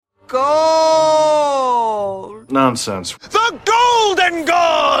gold. Nonsense. The Golden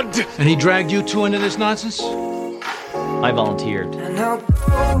God! And he dragged you two into this nonsense? I volunteered. And her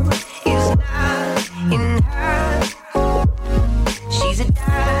gold is not in her. She's a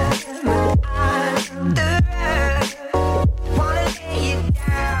diamond under her. Wanna lay you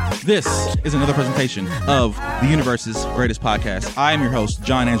down. This is another presentation of the universe's greatest podcast. I am your host,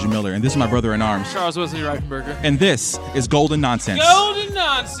 John Andrew Miller, and this is my brother in arms, Charles Wesley Reichenberger. and this is Golden Nonsense. Golden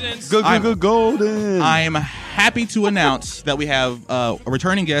nonsense. Good golden. I am happy to announce that we have a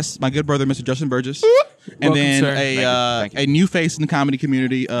returning guest, my good brother, Mr. Justin Burgess, and Welcome, then sir. a new face in the comedy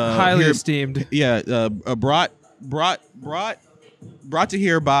community. Highly here- esteemed. Yeah, brought to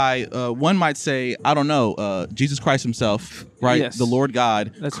here by one might say, I don't know, Jesus Christ himself, right? Yes. The Lord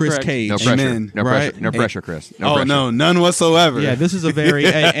God, That's Chris correct. Cage. No pressure. Amen. No Right? pressure. No pressure, Chris. Oh, pressure. no, none whatsoever. Yeah, this is a very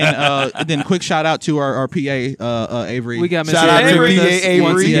and then quick shout out to our PA Avery. We got Mr. Shout out to Avery PA with us Avery.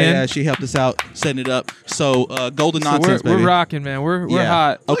 once again. Yeah, she helped us out setting it up. So Golden So Nonsense, we're baby. rocking, man. We're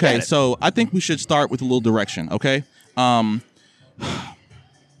hot. Okay, so I think we should start with a little direction. Okay,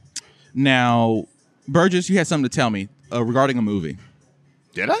 now Burgess, you had something to tell me regarding a movie.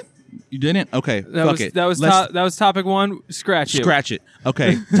 Did I? You didn't? Okay, fuck it. That was topic one. Scratch it. Scratch it.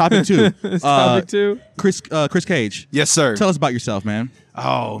 Okay, topic two. Topic two. Chris Cage. Yes, sir. Tell us about yourself, man.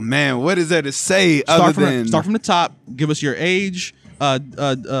 Oh, man, what is there to say other than... Start from the top. Give us your age. How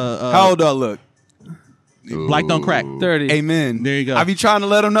old do I look? Black don't crack. 30. Amen. There you go. I be trying to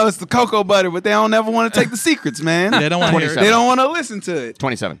let them know it's the cocoa butter, but they don't ever want to take the secrets, man. They don't want to hear it. They don't want to listen to it.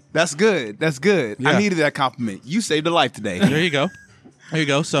 27. That's good. That's good. Yeah. I needed that compliment. You saved a life today. There you go. There you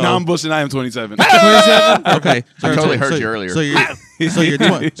go. So No, I'm bullshitting. I am 27. okay, I totally heard you earlier. So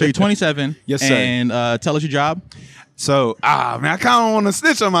you're 27. Yes, sir. And tell us your job. So, man, I kind of want to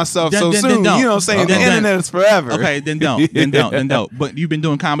snitch on myself so Then soon. don't. You know what I'm saying? Then The internet is forever. Okay, then don't. Then don't. But you've been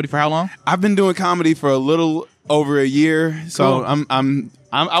doing comedy for how long? I've been doing comedy for a little over a year. So Cool.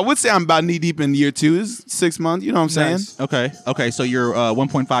 I would say I'm about knee deep in year 2. It's 6 months. You know what I'm saying? Nice. Okay. So you're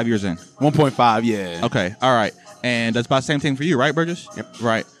 1.5 years in. 1.5, yeah. Okay. All right. And that's about the same thing for you, right, Burgess? Yep.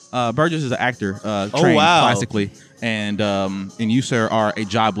 Right. Burgess is an actor, trained wow. classically, and you, sir, are a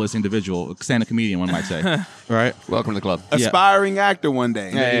jobless individual, stand-up comedian, one might say, right? Welcome to the club. Aspiring actor one day.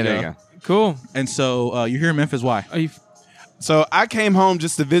 Yeah, there you go. Cool. And so you're here in Memphis. Why? Are you? So I came home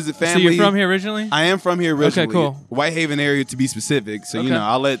just to visit So family. you're from here originally? I am from here originally. Okay, cool. Whitehaven area to be specific. So, Okay.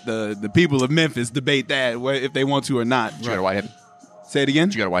 I'll let the people of Memphis debate that if they want to or not. Did you go to Whitehaven? Say it again?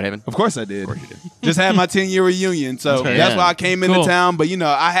 Did you go to Whitehaven? Of course I did. Of course you did. Just had my 10-year reunion. So right. that's Yeah. why I came into Cool. town. But,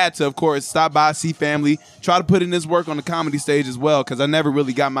 I had to, of course, stop by, see family, try to put in this work on the comedy stage as well, because I never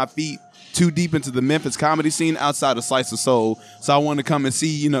really got my feet too deep into the Memphis comedy scene outside of Slice of Soul. So I wanted to come and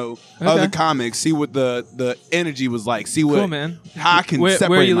see, other comics, see what the energy was like, see what Cool, man. how I can Where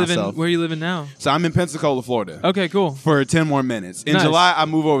separate you myself. living? Where you living now? So I'm in Pensacola, Florida. Okay, cool. For 10 more minutes. In Nice. July, I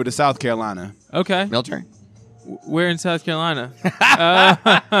move over to South Carolina. Okay. Military? Where in South Carolina?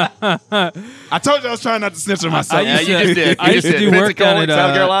 I told you I was trying not to snitch on myself. I used to- you just did. I You used just to did. do work down Pensacola, at,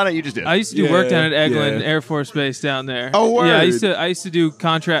 South Carolina. You just did. I used to do work down at Eglin yeah. Air Force Base down there. Oh, word. Yeah, I used to do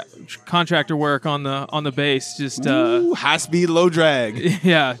contractor work on the base. Just Ooh, high speed, low drag.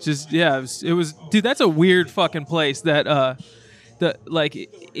 it was dude. That's a weird fucking place. That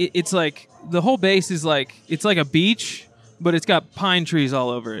it's like the whole base is like it's like a beach, but it's got pine trees all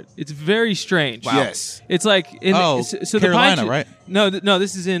over it. It's very strange. Wow. Yes. It's like so Carolina, the pine right? No,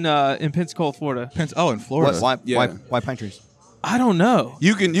 this is in Pensacola, Florida. In Florida. Why pine trees? I don't know.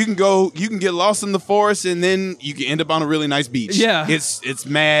 You can get lost in the forest and then you can end up on a really nice beach. Yeah. It's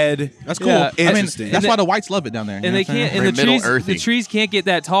mad. That's cool. Yeah. I mean, Interesting. that's And why the whites love it down there. And they can't. And Very the trees, Middle-earthy. the trees can't get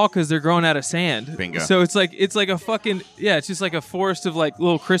that tall because they're growing out of sand. Bingo. So it's like a fucking It's just like a forest of like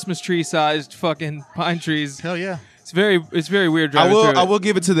little Christmas tree sized fucking pine trees. Hell yeah. It's very weird driving through it. I will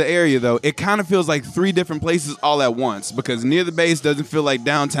give it to the area though. It kind of feels like 3 different places all at once because near the base doesn't feel like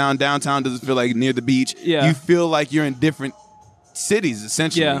downtown. Downtown doesn't feel like near the beach. Yeah. You feel like you're in different cities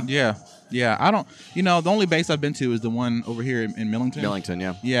essentially. Yeah. Yeah. I don't. The only base I've been to is the one over here in Millington. Millington,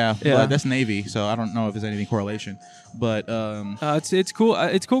 yeah. Yeah. Yeah. But that's Navy, so I don't know if there's any correlation. But It's cool.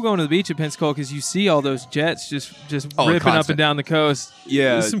 It's cool going to the beach at Pensacola because you see all those jets just Oh, ripping up constant. and down the coast.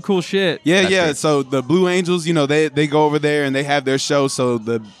 Yeah. It's some cool shit. Yeah, That's yeah. great. So the Blue Angels, they go over there and they have their show. So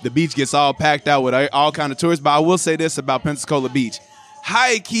the beach gets all packed out with all kind of tourists. But I will say this about Pensacola Beach.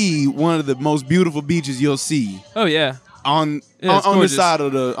 High key, one of the most beautiful beaches you'll see. Oh yeah. on it's the gorgeous. side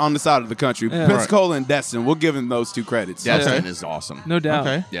of the country. Yeah. Pensacola and Destin. We'll give them those 2 credits. Destin is awesome. No doubt.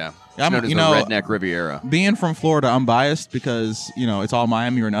 Okay. Yeah. I'm- It's known as you the know- Redneck Riviera. Being from Florida, I'm biased because it's all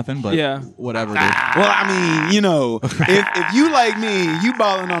Miami or nothing. But Yeah. whatever. Dude. Well, I mean, if you like me, you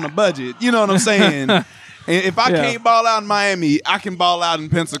balling on a budget. You know what I'm saying? And if I Yeah. can't ball out in Miami, I can ball out in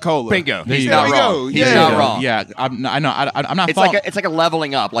Pensacola. Bingo. There He's you not go. wrong. He's Yeah. not wrong. Yeah, I know. I'm not. It's like a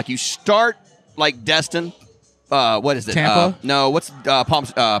leveling up. Like you start like Destin. What is it? Tampa? No. What's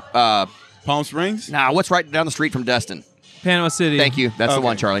Palms? Palm Springs. What's right down the street from Destin? Panama City. Thank you. That's the Okay.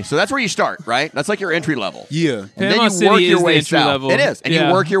 one, Charlie. So that's where you start, right? That's like your entry level. Yeah, And then Panama you City work is your the way entry south. level. It is, and Yeah.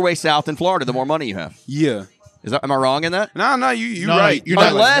 you work your way south in Florida. The more money you have. yeah. Am I wrong in that? No, you No, right. you're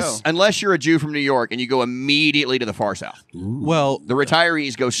not. Unless you're a Jew from New York and you go immediately to the far south. Well, The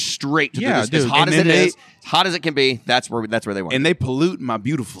retirees go straight to Yeah, as dude. hot And as it then is, as hot as it can be. That's where they want. and they pollute my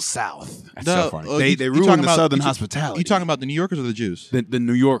beautiful South. That's so funny. They you ruin talking the about- Southern you hospitality. You talking about the New Yorkers or the Jews? The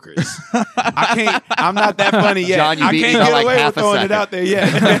New Yorkers. I can't. I'm not that funny yet. John, you I beat can't me by get like away half with a throwing it second. out there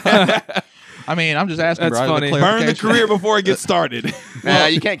yet. I mean, I'm just asking. That's bro. funny. Burn the Clarification. career before it gets started.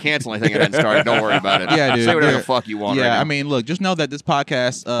 You can't cancel anything that hasn't started. Don't worry about it. Yeah, dude. Say whatever yeah. the fuck you want. Yeah, right now. I mean, look, just know that this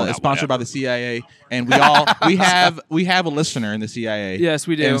podcast not is sponsored by whatever. the CIA, and we have a listener in the CIA. Yes,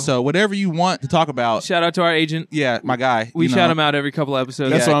 we do. And so, whatever you want to talk about, Shout out to our agent. yeah, my guy, We you shout know. him out every couple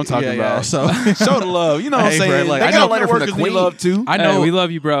episodes. That's what I'm talking yeah, about. So Show the love. You know what I'm Hey, saying? Fred, like, They I got know- letter from the workers Queen. we love too. I Hey, know we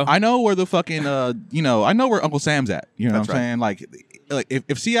love you, bro. I know where the fucking I know where Uncle Sam's at. You know That's what I'm right. saying? Like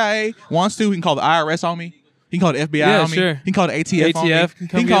if CIA wants to, he can call the IRS on me. He can call the FBI Yeah, on me. sure. He can call the ATF on me. ATF can He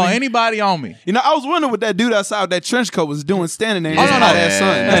come can get call me. anybody on me. You know, I was wondering what that dude outside with that trench coat was doing standing there. in Oh, his no, no. hot ass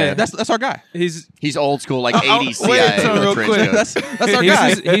sun. Hey. That's our guy. He's Old school, like Oh, 80s wait, CIA. turn with real trench quick. coats. That's our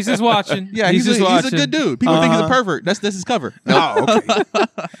guy. he's just watching. Yeah, he's just watching. a good dude. People think he's a pervert. That's his cover. Oh, okay.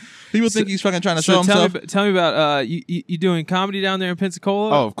 People think he's fucking trying to show So himself. tell me about you doing comedy down there in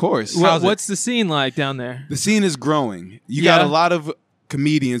Pensacola. Oh, of course. What's the scene like down there? The scene is growing. You Yeah. got a lot of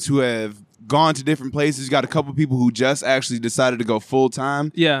comedians who have gone to different places. You got a couple people who just actually decided to go full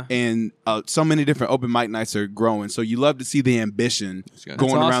time. Yeah. And so many different open mic nights are growing. So you love to see the ambition good.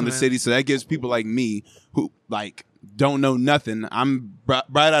 going That's around awesome, the man. city. So that gives people like me who like don't know nothing. I'm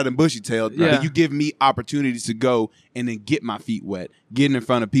bright-eyed and bushy-tailed. Yeah. But you give me opportunities to go and then get my feet wet, getting in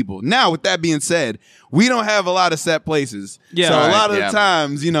front of people. Now, with that being said, we don't have a lot of set places. Yeah. So Right, a lot of yeah. the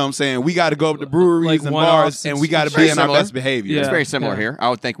times, you know what I'm saying, we got to go up to breweries Like and one-offs bars, and and we got to stuff. be Very in our similar. best behavior. It's Yeah. very similar Yeah. here. I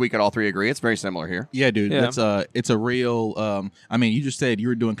would think we could all three agree. It's very similar here. Yeah, dude. Yeah. That's it's a real. I mean, you just said you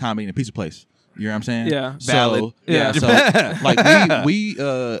were doing comedy in a pizza place. You know what I'm saying? Yeah. So, Valid. Yeah. Yeah. So like we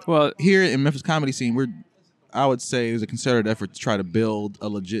Well- here in Memphis comedy scene, I would say there's a concerted effort to try to build a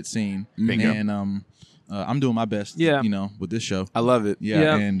legit scene. Bingo. And I'm doing my best. Yeah. You know, with this show. I love it. Yeah.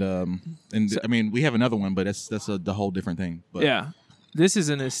 Yeah. And I mean, we have another one, but that's the whole different thing. But Yeah, this is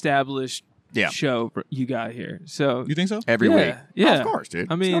an established Yeah. show you got here. So You think so? Every Yeah, week. yeah. Of course, dude.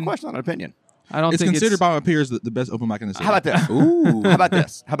 I It's mean- no question, not an opinion. I don't It's think considered by my peers the best open mic in the city. How about this? Ooh. How about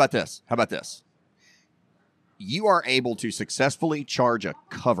this? How about this? How about this? You are able to successfully charge a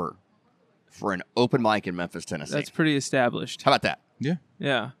cover for an open mic in Memphis, Tennessee. that's pretty established. How about that? Yeah.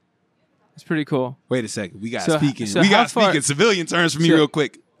 Yeah, it's pretty cool. Wait a second. We got So- speaking. so we how got far- speaking civilian terms for me So- real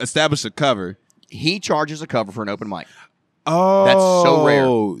quick. Establish a cover. He charges a cover for an open mic. Oh, That's so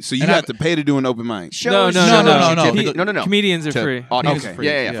rare. So you And have to pay to do an open mic. Shows no, shows no, you no. typically- no, no, no. Comedians are To free. Audience Okay. free.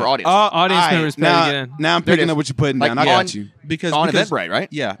 Yeah, Yeah. for audience. Audience all members pay to now, get in. now I'm There it picking is. up what you're putting Like down. I on- got you. Because on because- Eventbrite, right?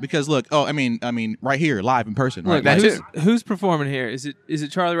 Yeah, because look, I mean, right here, live in person. Look, Right? that who's performing here? Is it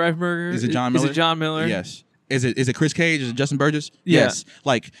Charlie Reifenberger? Is it John Miller? Is it John Miller? Yes. Is it Chris Cage? Is it Justin Burgess? Yeah. Yes.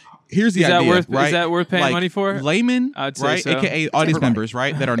 Like, here's the Is that idea. worth- is right? that worth paying Like, money for? Laymen, I'd say right? so. AKA audience Everybody. members,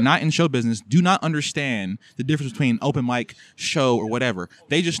 right? That are not in show business do not understand the difference between open mic, show, or whatever.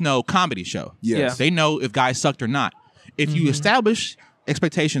 They just know comedy show. Yes. Yeah. They know if guys sucked or not. If you establish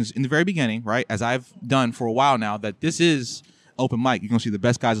expectations in the very beginning, right, as I've done for a while now, that this is open mic, you're gonna see the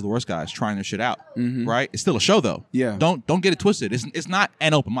best guys and the worst guys trying their shit out, right? It's still a show though. Yeah. Don't get it twisted. It's not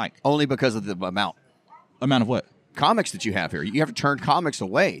an open mic. Only because of the amount. Amount of what? Comics that you have here. You have to turn comics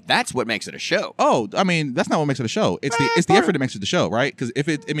away. That's what makes it a show. Oh, I mean, that's not what makes it a show. It's the effort that makes it the show, right? Because if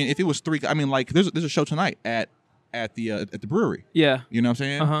it was three, I mean, like there's a show tonight at the brewery. Yeah. You know what I'm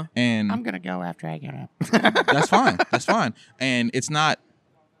saying? Uh-huh. And gonna go after I get up. that's fine. That's fine. And it's not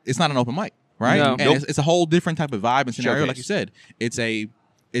an open mic, right? No. And it's a whole different type of vibe and scenario. Showcase. Like you said, it's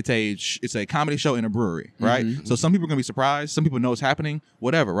a comedy show in a brewery, right? So some people are gonna be surprised. Some people know what's happening,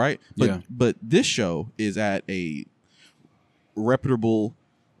 whatever, right? But this show is at a reputable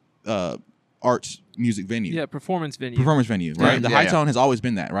arts music venue. Yeah, performance venue. Performance venue, right? Yeah, The yeah, High yeah. Tone has always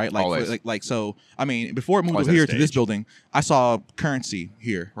been that, right? Like, Always. like so. I mean, before it moved Always over here had a to this stage. building, I saw Currency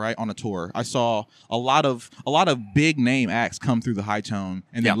here, right, on a tour. I saw a lot of big name acts come through the High Tone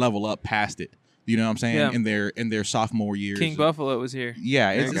and then Yeah. level up past it. You know what I'm saying? Yeah. In their sophomore years. King Buffalo was here. Yeah,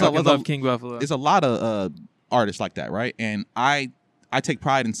 I fucking love King Buffalo. It's a lot of artists like that, right? And I take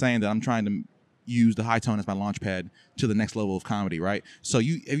pride in saying that I'm trying to use the High Tone as my launch pad to the next level of comedy, right? So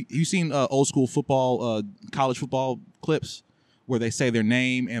you seen old school football, college football clips where they say their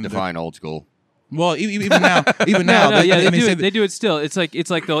name and Define old school. well, even now, No, yeah, say they do it still. It's like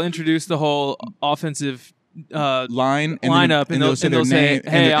they'll introduce the whole offensive line and lineup, then, and they'll say say, their name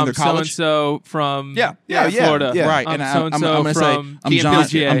 "Hey, and I'm their so college. and so from Yeah, Florida, yeah. Right, I'm and so and I'm so gonna say from I'm John.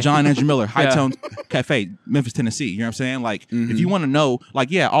 PGA. I'm John Andrew Miller, High Yeah. Tone Cafe, Memphis, Tennessee. You know what I'm saying? Like, if you want to know,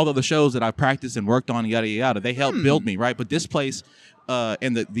 like, yeah, all the other shows that I practiced and worked on, yada yada, they helped build me, right? But this place,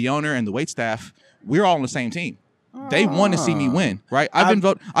 and the owner and the wait staff, we're all on the same team. They want to see me win, right? I've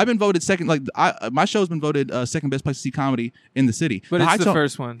been voted second. Like my show's been voted second best place to see comedy in the city. But the it's High the Tone-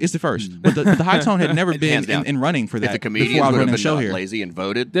 first one. It's the first, but the High Tone had never been Hands down. in running for If that the before comedians I was would running have the show been here. lazy and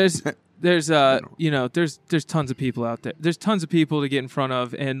voted, There's tons of people out there. There's tons of people to get in front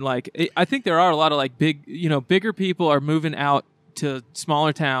of, and like I think there are a lot of like bigger people are moving out to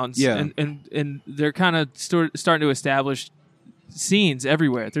smaller towns, Yeah. and they're kind of starting to establish scenes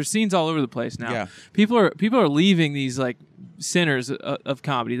everywhere. There's scenes all over the place now. Yeah. People are leaving these like centers of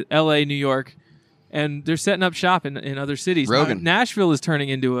comedy, L.A., New York, and they're setting up shop in other cities. Rogan. Nashville is turning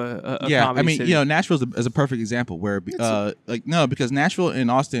into a Yeah, comedy I mean, city. Nashville is a perfect example where, because Nashville and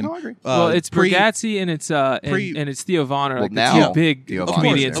Austin. No, I agree. Well, it's pre- Burgazzi and it's pre- and it's Theo Von are Well, like now the two big Theo Von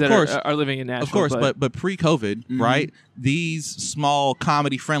comedians is there. that Of course. are living in Nashville. Of course, but pre-COVID, right? These small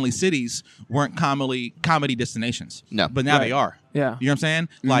comedy-friendly cities weren't comedy destinations. No. but now they are. Yeah. You know what I'm saying?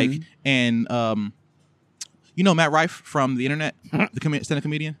 Like, and you know Matt Rife from the internet, the stand-up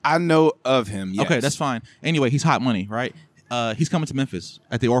comedian. I know of him. Yes. Okay, that's fine. Anyway, he's hot money, right? He's coming to Memphis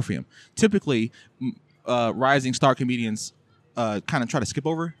at the Orpheum. Typically, rising star comedians kind of try to skip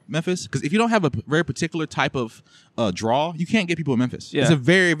over Memphis because if you don't have a very particular type of draw, you can't get people in Memphis. Yeah. It's a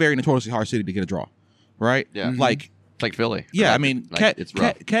very, very notoriously hard city to get a draw, right? Yeah. Like, It's like Philly. yeah, Like, I mean, like, it's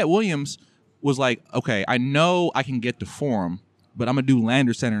rough. Cat Williams was like, okay, I know I can get to Forum, but I'm gonna do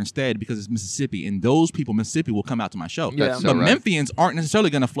Lander Center instead because it's Mississippi, and those people, Mississippi, will come out to my show. Yeah. That's But so right. Memphians aren't necessarily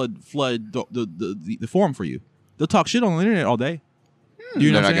gonna flood the Forum for you. They'll talk shit on the internet all day. Do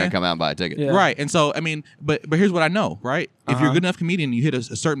you know They're what not I'm going saying? to come out and buy a ticket. Yeah. Right, and so I mean, but here's what I know, right? If you're a good enough comedian, you hit a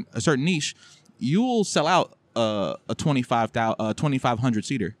certain niche, you'll sell out a 2,500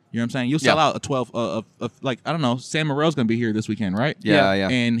 seater. You know what I'm saying? You'll sell Yeah. out a 12 of like I don't know. Sam Morrill's gonna be here this weekend, right? Yeah, yeah.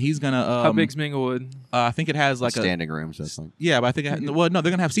 And he's gonna How big's Minglewood? I think it has like Standing rooms. That's like, yeah, but I think well no, they're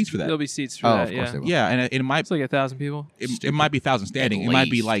gonna have seats for that. There'll be seats for Oh, that. of course Yeah, they will. Yeah, and it might it's like 1,000 people. it might be 1,000 standing. At It might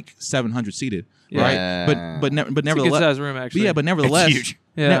be least. like 700 seated, Yeah. right? But It's a good nevertheless, sized room actually. yeah, but nevertheless, huge.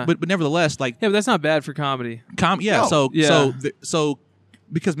 Yeah. but nevertheless, like yeah, but that's not bad for comedy. yeah, No. so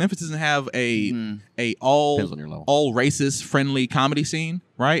because Memphis doesn't have a Depends on your level. all racist friendly comedy scene,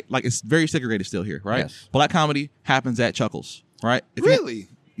 right? Like it's very segregated still here, right? Yes. Black comedy happens at Chuckles, right? If Really?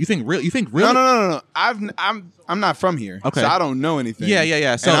 You think really? No. I'm not from here. Okay. So I don't know anything.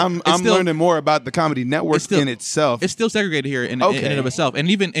 Yeah. So and it's I'm still- learning more about the Comedy Network It's still- in itself. It's still segregated here in and of itself, and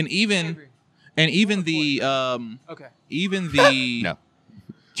even the Okay. even the no.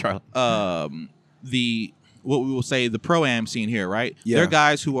 Charlie. the what we will say the pro-am scene here, right? Yeah. They're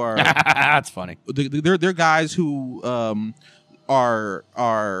guys who are That's funny. they're guys who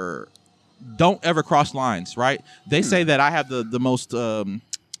are don't ever cross lines, right? They say that I have the most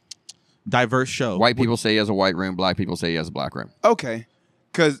diverse show. White people say he has a white room. Black people say he has a black room. Okay.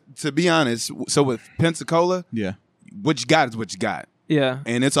 Because to be honest, so with Pensacola, Yeah. what you got is what you got. Yeah.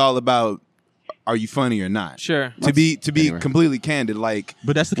 And it's all about, are you funny or not? Sure. To be Anyway. completely candid, like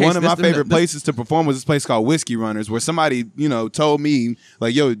But that's the case. one of my That's the- favorite that's- places to perform was this place called Whiskey Runners, where somebody, told me,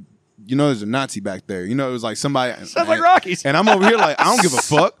 like, yo, there's a Nazi back there. It was like somebody. Sounds like Rockies. And I'm over here like, I don't give a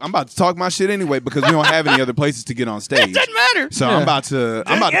fuck. I'm about to talk my shit anyway because we don't have any other places to get on stage. Doesn't matter. So I'm about to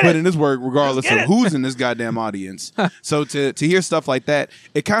put in this work regardless of who's in this goddamn audience. So to hear stuff like that,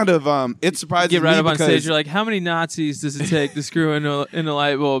 it kind of it surprises Get right me up on because, stage. You're like, how many Nazis does it take to screw in a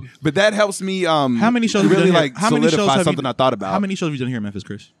light bulb? but that helps me. How many shows have you really done here? like How many shows solidify have something you, I thought about? How many shows have you done here in Memphis,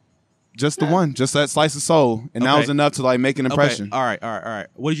 Chris? Just the one, just that Slice of Soul, and that Okay. was enough to like make an impression. Okay. All right.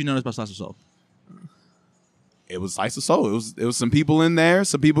 What did you notice about Slice of Soul? It was Slice of Soul. It was some people in there.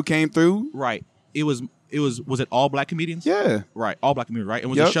 Some people came through. Right. Was it all black comedians? Yeah. Right. All black comedians, right? And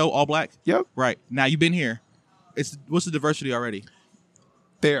was Yep. the show all black? Yep. Right. Now you've been here. What's the diversity already?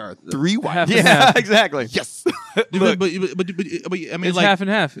 there are 3 white. Half and Yeah, half. exactly. Yes. but I mean, It's like half and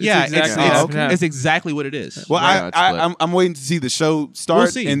half. It's yeah, exactly it's, half and half. it's exactly what it is. Well, Right. It's split. I'm waiting to see the show start, We'll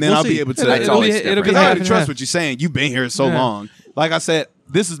see. and then We'll I'll see. be able to. That's always it'll be different. I half already and trust half. what you're saying. You've been here so Yeah. long. Like I said,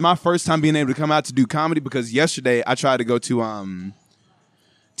 this is my first time being able to come out to do comedy because yesterday I tried to go to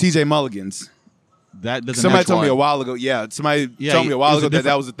TJ Mulligan's. That doesn't. Somebody Which told me one? a while ago. Yeah, somebody Yeah, told me a it while was a ago that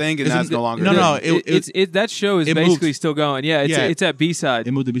different- was a thing, and it's now a- it's no longer. no, a no, thing. That show is it basically moved. still going. Yeah, Yeah. it's at B-side.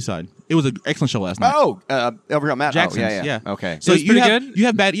 It moved to B-side. It was an excellent show last night. Oh, over on Matt. Jackson's. Oh, yeah. Okay. So It was you pretty have good? you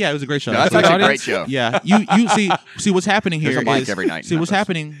have bad. Yeah, it was a great show. No, that's Good actually a great audience? show. Yeah, you see what's happening here. There's a mic is- every night in See what's Memphis.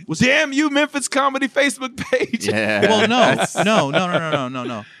 happening. Damn you, Memphis Comedy Facebook page. Yeah. Well,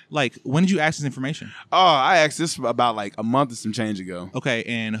 no. Like, when did you ask this information? Oh, I asked this about like a month or some change ago. Okay,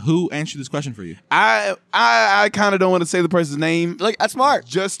 and who answered this question for you? I kind of don't want to say the person's name, Look, that's smart.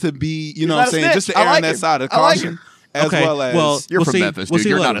 just to be, you know not what I'm a saying, snitch. just to I err on like that him. side of I like caution, him. as Okay, well as well, You're from see- Memphis, well, dude. see,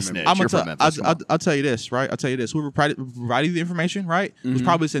 You're look, not a snitch. I'm You're gonna from Memphis. Come on. I'll tell you this, right? I'll tell you this. Whoever provided you the information, right, was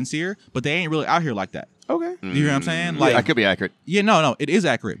probably sincere, but they ain't really out here like that. okay. You hear what I'm saying? Like, Like, I could be accurate. yeah, no, it is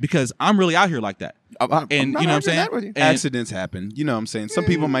accurate because I'm really out here like that. I'm And not you know what I'm arguing saying? that with you. And Accidents happen. You know what I'm saying? Some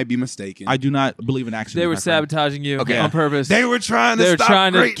people might be mistaken. I do not believe in accidents. They were my friend. sabotaging you Okay. on purpose. They were trying to They were stop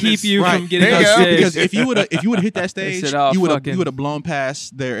trying to greatness. keep you Right. from getting There on you go. stage. Because if you would have hit that stage, said, "Oh, you would fucking-" have blown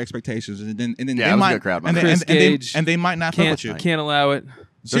past their expectations, and then Yeah, they it was a might good crowd, and, man. they, Chris and, they, Gage and they might not fuck with you. can't allow it.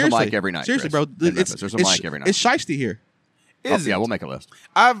 There's a mic every night, Seriously, Chris, bro. in Memphis. There's a mic every night. It's shiesty here. Is Yeah, it? we'll make a list.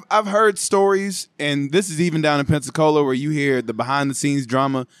 I've heard stories, and this is even down in Pensacola where you hear the behind the scenes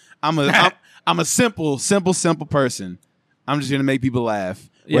drama. I'm a simple person. I'm just here to make people laugh,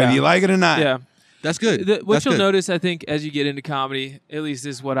 whether Yeah. you like it or not. Yeah. That's good. What That's you'll good. notice, I think, as you get into comedy, at least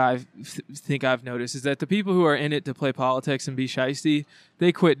this is what I think I've noticed, is that the people who are in it to play politics and be shiesty,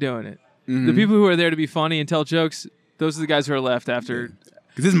 they quit doing it. Mm-hmm. The people who are there to be funny and tell jokes, those are the guys who are left after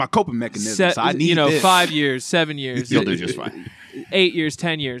Because this is my coping mechanism, so I need this. 5 years, 7 years, You'll do just fine. 8 years,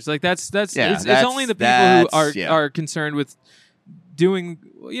 10 years. Like that's Yeah, it's that's- only the people who that's- yeah. are concerned with doing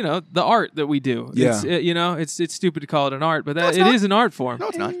the art that we do. Yeah. It's stupid to call it an art, but it's it not. is an art form. No,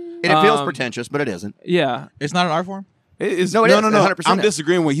 it's not. And it feels Um, pretentious, but it isn't. Yeah. It's not an art form. No, it is. No. 100% I'm is.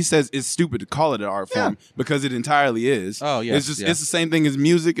 disagreeing when he says it's stupid to call it an art form because it entirely is. Oh, yes, it's just yeah. it's the same thing as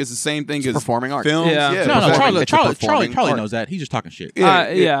music. It's the same thing as performing art. films. Yeah. Yeah, No, performing- Charlie it's a performing art. knows that. He's just talking shit. Yeah,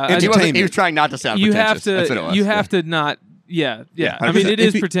 it- yeah. He entertainment. was trying not to sound You have pretentious. That's what it to was. you have to not yeah. I mean, it If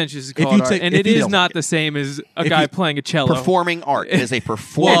is you- pretentious to if call you it art, take- and if it you is don't- not the same as a if guy you- playing a cello. Performing art. It is a Well,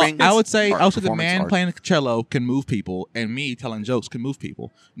 performing I would say art. the Performance man art. playing cello can move people, and me telling jokes can move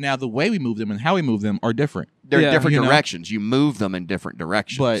people. Now, the way we move them and how we move them are different. They're Yeah. different You know? directions. You move them in different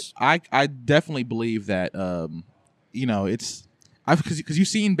directions. But I definitely believe that it's because you've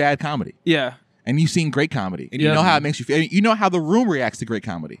seen bad comedy Yeah. and you've seen great comedy, and Yeah. you know how it makes you feel. You know how the room reacts to great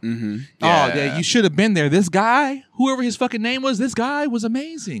comedy. Mm-hmm. Oh, Yeah. yeah, you should have been there. This guy, whoever his fucking name was, this guy was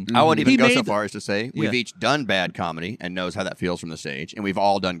amazing. I wouldn't He even go made so the- far as to say we've Yeah. each done bad comedy and knows how that feels from the stage, and we've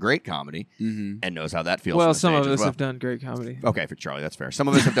all done great comedy and knows how that feels. Well, from the some stage of as us well. have done great comedy. Okay, for Charlie, that's fair. Some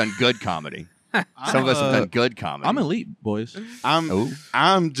of us have done good comedy. Some of us have done good comedy. I'm elite, boys. Oh.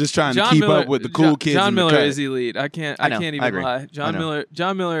 I'm just trying to John keep Miller, up with the cool kids. John in the Miller cut. is elite. I can't I know. even I agree. lie. I John know.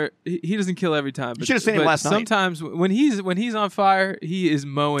 Miller, he doesn't kill every time. But, should have seen him but last night. Sometimes when he's on fire, he is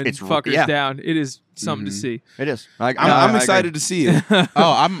mowing It's- fuckers yeah. down. It is something to see. It is. I'm excited to see it.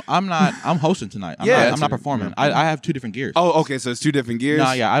 I'm not. I'm hosting tonight. I'm Yeah, not, that's I'm not it. performing. I have two different gears. Oh, okay. So it's two different gears.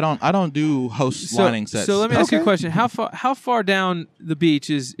 No, yeah, I don't do host lining sets. So let me ask you a Okay. question. How far down the beach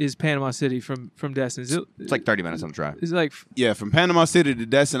is Panama City from Destin? It's like 30 minutes on the drive. Is it like Yeah, from Panama City to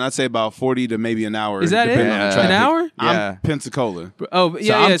Destin, I'd say about 40 to maybe an hour. Is that it? depending on the Yeah. traffic. an hour? Yeah. I'm Pensacola. Oh,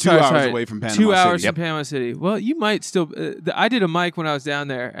 yeah, I'm yeah. 2 sorry, hours sorry. away from Panama 2 hours City. from Panama City. Well, you might still. I did a mic when I was down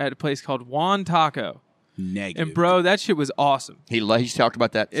there at a place called Juan Taco, Negative. and bro, that shit was awesome. He's talked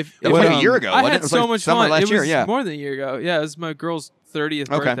about that. If It was like um, a year ago. I wasn't it? had It was so like much summer fun. last It year. was Yeah. more than a year ago. Yeah, it was my girl's 30th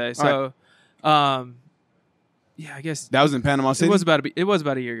Okay. birthday. All So, yeah, I guess That was in Panama City. it was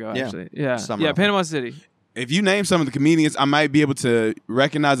about a year ago. Yeah. Actually, yeah, Summer yeah, of- Panama City. If you name some of the comedians, I might be able to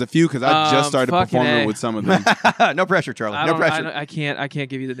recognize a few because I just started fucking performing A. with some of them. No pressure, Charlie. I No don't- pressure. I can't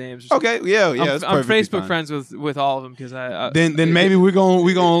give you the names. Okay, yeah, that's I'm perfectly Facebook fine. friends with all of them because I Then maybe we're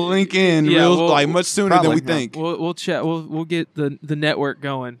gonna link in Yeah, real well, like much sooner probably, than we yeah. think. we'll chat. We'll get the network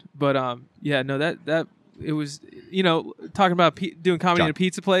going. But yeah, no, that it was talking about doing comedy John. in a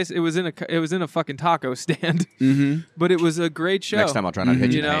pizza place. It was in a fucking taco stand, Mm-hmm. but it was a great show. Next time I'll try not to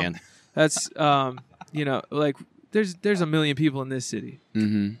hit you in the hand. That's like there's a million people in this city.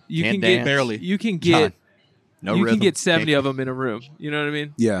 Mm-hmm. You Can't can dance. get Barely. You can John, get No you rhythm. can get 70 Can't- of them in a room. You know what I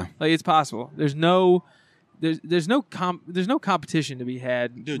mean? Yeah. Like it's possible. There's no there's no competition to be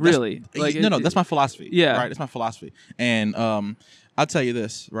had. Dude, really. That's my philosophy. Yeah. Right. That's my philosophy. And I'll tell you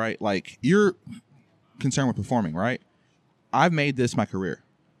this, right? Like, you're concerned with performing, right? I've made this my career.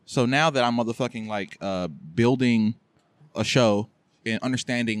 So now that I'm motherfucking like building a show and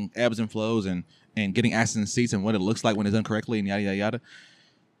understanding ebbs and flows and getting asses in seats and what it looks like when it's done correctly and yada yada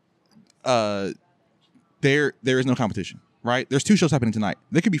yada. There is no competition, right? There's 2 shows happening tonight.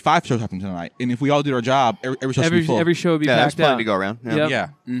 There could be 5 shows happening tonight, and if we all did our job, every show should be full. Every show would be there's packed plenty out. to go around. Yeah. Yep. Yeah,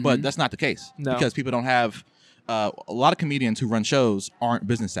 Mm-hmm. but that's not the case No. because people don't have a lot of comedians who run shows aren't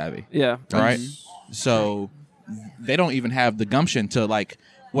business savvy. Yeah. Right. So they don't even have the gumption to like.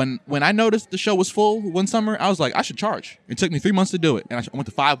 When I noticed the show was full one summer, I was like, I should charge. It took me 3 months to do it, and I went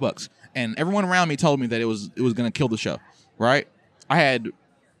to $5, and everyone around me told me that it was going to kill the show. Right. I had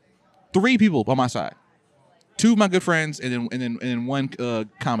 3 people by my side, 2 of my good friends, and then 1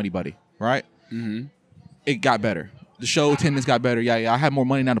 comedy buddy. Right. Mm-hmm. It got better. The show attendance got better. Yeah. I had more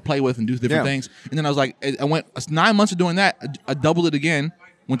money now to play with and do different things. And then I was like, I went 9 months of doing that. I doubled it again,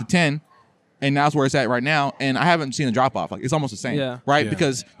 went to 10, and now's where it's at right now. And I haven't seen a drop off. Like, it's almost the same. Yeah. Right? Yeah.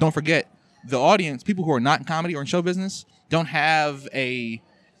 Because don't forget, the audience, people who are not in comedy or in show business, don't have a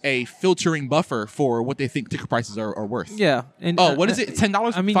filtering buffer for what they think ticket prices are worth. Yeah. And Oh, what is it?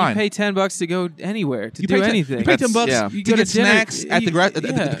 $10? I mean, Fine. you pay $10 to go anywhere to You do pay anything. You pay $10 Yeah. You to go get to dinner, snacks at you-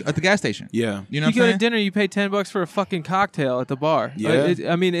 the gas station. Yeah. You know You what go I'm to saying? dinner, you pay $10 for a fucking cocktail at the bar. Yeah.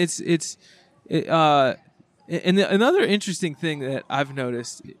 Another interesting thing that I've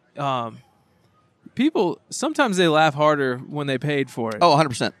noticed, people sometimes they laugh harder when they paid for it. Oh,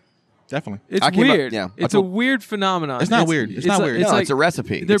 100%. Definitely. It's I came up- weird. yeah, I It's told- a weird phenomenon. It's not weird. It's not weird. No, it's a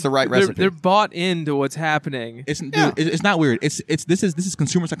recipe. It's the right recipe. They're bought into what's happening. It's not weird. This is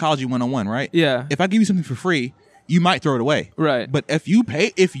consumer psychology 101, right? Yeah. If I give you something for free, you might throw it away. Right. But if you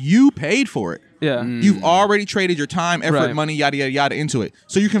paid for it, Yeah. you've already traded your time, effort, Right. money, yada yada yada into it.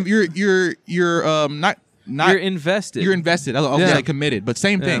 So you're not You're invested. You're invested. I'll Yeah. say committed, but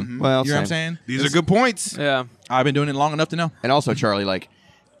same thing. Well, you know what I'm same. saying? These are good points. Yeah. I've been doing it long enough to know. And also, Charlie, like,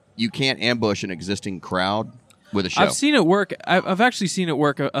 you can't ambush an existing crowd with a show. I've seen it work. I've actually seen it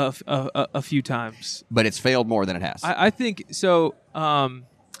work a few times. but it's failed more than it has. I think so.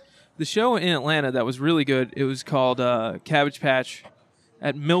 The show in Atlanta that was really good. It was called Cabbage Patch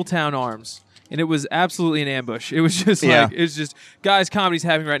at Milltown Arms, and it was absolutely an ambush. It was just Yeah. like it's just guys, comedy's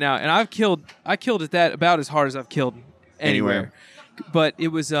happening right now, and I killed at that about as hard as I've killed anywhere. But it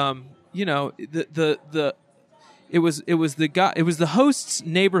was it was the guy. It was the host's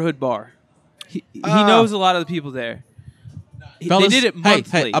neighborhood bar. He knows a lot of the people there. Fellas, they did it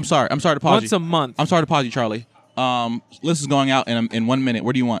monthly. Hey, I'm sorry to pause Once you. a month. I'm sorry to pause you, Charlie. List is going out in 1 minute.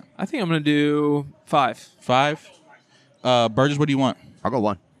 What do you want? I think I'm gonna do 5. 5. Burgess, what do you want? I'll go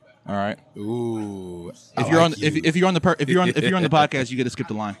 1. All right. Ooh. If you're on the podcast, you get to skip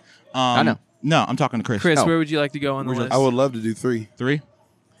the line. I know. No, I'm talking to Chris. Chris, Oh. where would you like to go on the list? I would love to do 3. 3.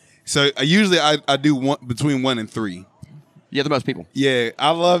 So usually I do one between 1 and 3. Yeah, the most people. Yeah, I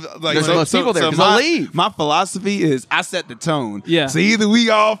love like There's most people there 'cause they'll leave. My philosophy is I set the tone. Yeah. So either we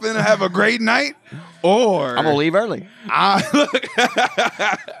all finna have a great night, or I'm gonna leave early. I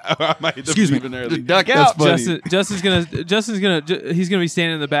might Excuse me. leaving early. Duck That's out. funny. Justin's gonna he's gonna be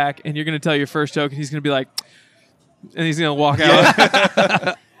standing in the back, and you're gonna tell your first joke, and he's gonna be like, and he's gonna walk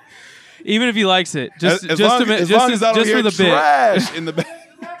out. Even if he likes it, just as just long, to ma- as just long as I don't just hear for the bit, trash in the back.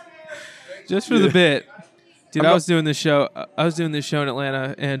 just for the bit. Dude, I'm I was doing this show. I was doing this show in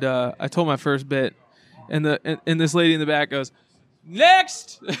Atlanta, and I told my first bit, and this lady in the back goes,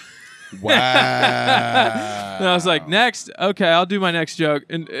 "Next." Wow. And I was like, next, okay, I'll do my next joke.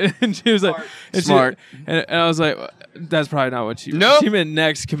 And she was like, and Smart. and I was like, that's probably not what she Nope. She meant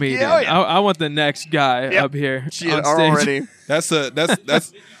next comedian. Yeah, oh, yeah. I want the next guy Yep. up here She on had stage. already.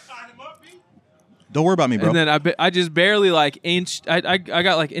 That's Don't worry about me, bro. And then I just barely like inched. I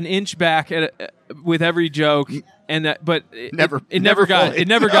got like an inch back with every joke, and but it Never got fully. it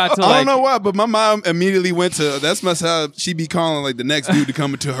never got to I like. don't know why, but my mom immediately went to. That's must how she be calling like the next dude to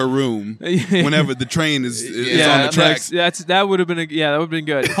come into her room whenever the train is on the tracks. That would have been that would have been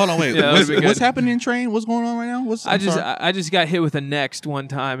good. Hold on, wait. Yeah, that would've been what's good. happening in train? What's going on right now? I just got hit with a next one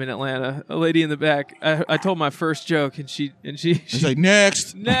time in Atlanta. A lady in the back. I told my first joke, and she It's like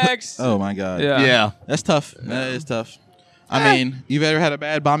next. next. Oh my god. Yeah. Yeah. That's tough. That is tough. I mean, you've ever had a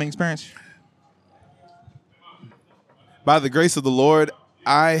bad bombing experience? By the grace of the Lord,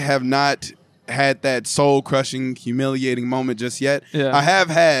 I have not had that soul-crushing, humiliating moment just yet. Yeah. I have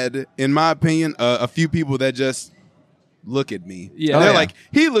had, in my opinion, a few people that just look at me. Yeah. And they're Oh, yeah. like,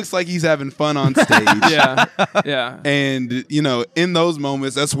 he looks like he's having fun on stage. Yeah, yeah. And, in those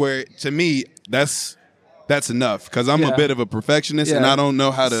moments, that's where, to me, that's that's enough because I'm a bit of a perfectionist and I don't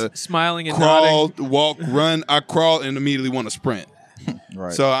know how to smiling and crawl, nodding. walk, run. I crawl and immediately want to sprint.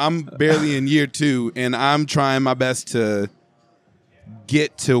 Right. So I'm barely in year 2, and I'm trying my best to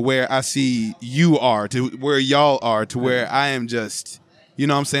get to where I see you are, to where y'all are, to where I am just, you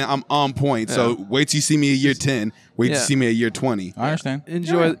know what I'm saying? I'm on point. Yeah. So wait till you see me at year 10. Wait till you see me at year 20. I understand.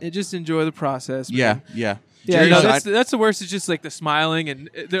 Just enjoy the process. Man. Yeah. Yeah, Jerry's- that's the worst. It's just like the smiling and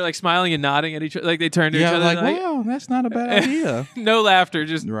they're like smiling and nodding at each other. Like they turn to each Yeah, other. like, and wow, that's not a bad idea. no laughter,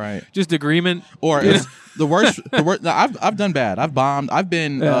 just Right. just agreement. Or it's the worst. The worst. No, I've done bad. I've bombed. I've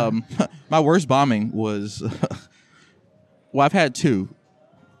been. My worst bombing was. Well, I've had 2,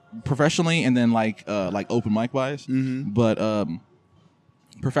 professionally and then like open mic wise. Mm-hmm. But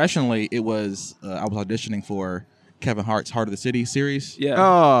professionally, it was I was auditioning for Kevin Hart's Heart of the City series. Yeah.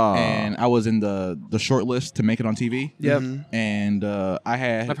 Oh. And I was in the short list to make it on TV. Yep. And I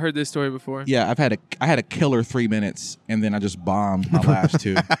had. I've heard this story before. Yeah, I had a killer 3 minutes, and then I just bombed my last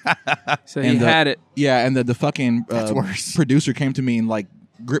 2. So And he the- had it. Yeah, and the fucking worse. producer came to me and like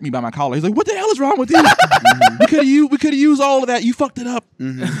gripped me by my collar. He's like, "What the hell is wrong with you? We could have used all of that. You fucked it up."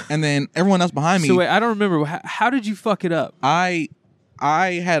 And then everyone else behind me, So wait, I don't remember. How did you fuck it up? I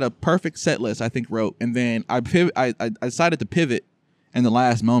had a perfect set list I think wrote, and then I decided to pivot in the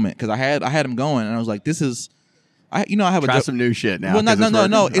last moment because I had him going, and I was like, "This is." I have Try a some new shit now. Well,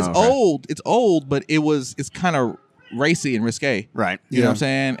 no. It's okay. old. It's old, but it's kind of racy and risque. Right. You know what I'm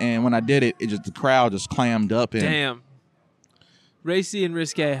saying? And when I did it, the crowd just clammed up. And Damn. Racy and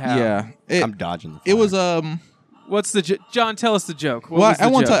risque. How? yeah, I'm dodging the fire. it was What's the John? Tell us the joke. What Well, was the I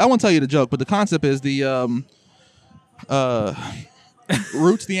won't joke? tell you the joke, but the concept is the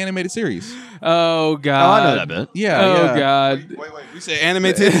Roots, the animated series. Oh God. Oh, I know that bit. Yeah. Oh yeah. God. Wait. We said anime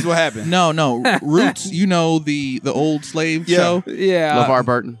titties. What happened? No. Roots. You know the old slave show. Yeah. LeVar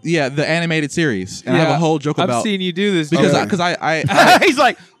Burton. Yeah, the animated series, and I have a whole joke I've about seen you do this because joke. I He's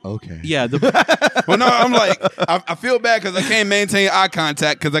like, okay. yeah Well, no, I'm like, I feel bad because I can't maintain eye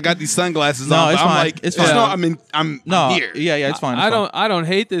contact because I got these sunglasses No, on. it's but I'm fine. like, It's just fine. know I'm no here. yeah it's fine. It's fine. I don't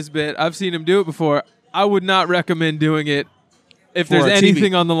hate this bit. I've seen him do it before. I would not recommend doing it if For there's a TV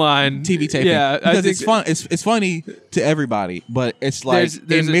anything on the line. TV taping. Yeah, I because think it's fun. It's funny to everybody, but it's like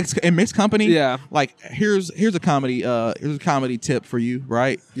There's in mixed company. Yeah. Like here's a comedy tip for you,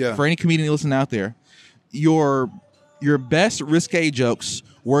 right? Yeah. For any comedian listening out there, your best risque jokes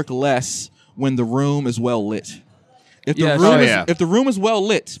work less when the room is well lit. If the Yes. room Oh, is, yeah. if the room is well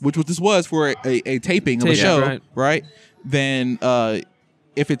lit, which this was for a taping of a Tape, show, right. Then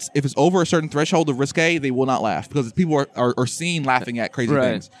if it's over a certain threshold of risque, they will not laugh because people are seen laughing at crazy Right.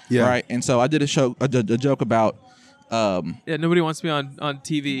 things. Yeah. Right. And so I did a joke about Yeah, nobody wants to be on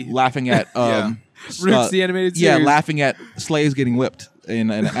TV. laughing at Roots, the animated Yeah, series. laughing at slaves getting whipped in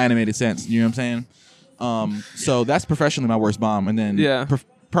an animated sense. You know what I'm saying? So that's professionally my worst bomb, and then Yeah.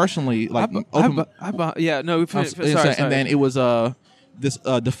 personally, like Yeah, no. Sorry. and then it was this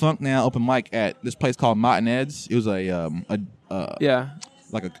defunct now open mic at this place called Mott and Ed's. It was yeah.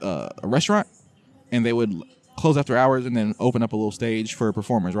 like a restaurant, and they would close after hours and then open up a little stage for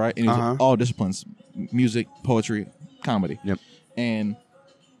performers, right? And it was all disciplines: music, poetry, comedy. Yep. And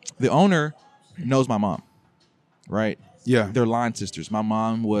the owner knows my mom, right? Yeah. They're line sisters. My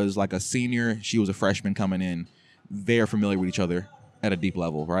mom was like a senior; she was a freshman coming in. They're familiar with each other at a deep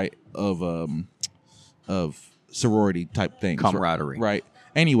level, right? Of sorority type things, Camaraderie. right?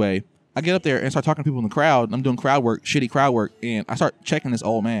 Anyway, I get up there and start talking to people in the crowd. I'm doing crowd work, shitty crowd work, and I start checking this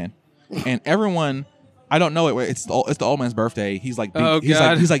old man. And everyone, I don't know it. It's the old man's birthday. He's like,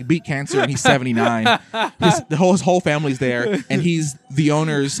 he's like beat cancer, and he's 79. His whole family's there, and he's the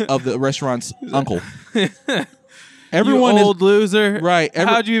owners of the restaurant's uncle. Everyone you old is loser. right.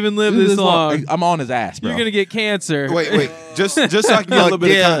 How'd you even live this long? I'm on his ass, bro. You're gonna get cancer. Wait. Just so I can get a little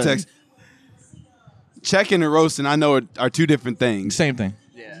bit of context. Checking and roasting, I know are two different things. Same thing.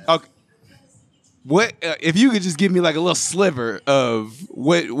 Okay. What if you could just give me like a little sliver of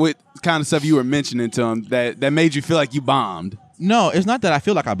what kind of stuff you were mentioning to him that made you feel like you bombed? No, it's not that I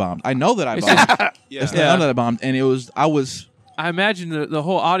feel like I bombed. I know that I bombed. It's not that I bombed, and I was. I imagine the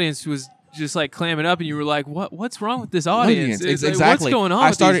whole audience was just like clamming up, and you were like, "What's wrong with this audience? It's like, Exactly. what's going on?" I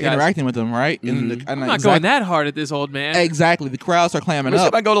with started these guys? interacting with them, right? And I'm not going that hard at this old man. Exactly. The crowd started clamming Maybe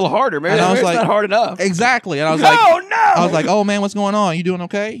up. I go a little harder. Maybe And I was it's like- not hard enough. Exactly. And I was No, like, no. I was like, "Oh man, what's going on? You doing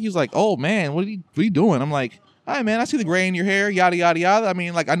okay?" He was like, "Oh man, what are you doing?" I'm like, "Hi man, I see the gray in your hair, yada yada yada. I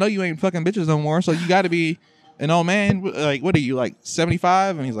mean, like, I know you ain't fucking bitches no more, so you got to be an old man. Like, what are you, like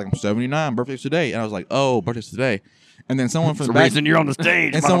 75?" And he's like, "I'm 79. Birthday's today." And I was like, "Oh, birthday's today." And then someone from That's the the back, reason you're on the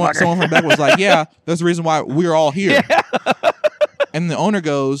stage, and someone motherfucker. from the back was like, "Yeah, that's the reason why we're all here." And the owner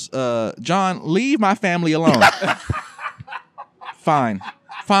goes, John, leave my family alone.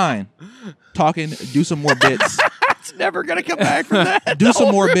 Fine. Talking, do some more bits. It's never gonna come back from that. Do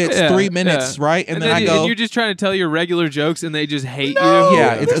some more bits, Yeah, 3 minutes, yeah. right? And then I go. And you're just trying to tell your regular jokes, and they just hate you.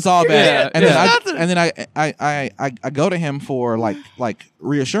 Yeah, it's all bad. Yeah, And then I go to him for like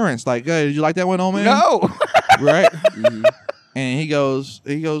reassurance, like, hey, did you like that one, old man? No. Right? And he goes,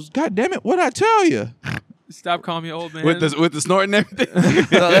 God damn it, what'd I tell you? Stop calling me old man. with the snorting and everything.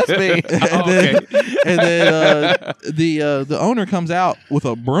 No, that's me. And then the owner comes out with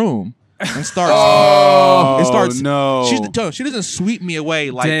a broom and starts. No. She doesn't sweep me away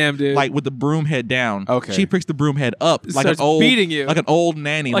like Damn, dude. like with the broom head down. Okay. She picks the broom head up like an Starts old beating you. like an old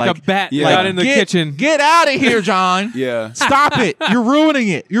nanny, like a bat Yeah. got in the kitchen. Get out of here, John. Yeah. Stop it. You're ruining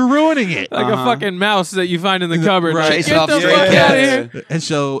it. Like a fucking mouse that you find in the cupboard. Right. Like, Chasing get off the stray fuck cats. out of here. And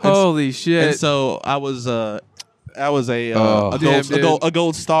so Holy shit. And so I was a Damn, a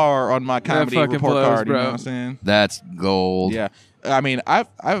gold star on my comedy fucking report blows, card. You bro. know what I'm saying? That's gold. Yeah. I mean, I've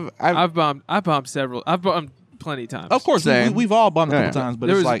I've bombed plenty of times. of course Same. we've all bumped a Yeah. couple times, but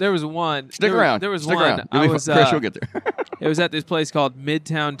there it's was like there was one. Stick around. There was Stick one. around. I was Chris will get there. it was at this place called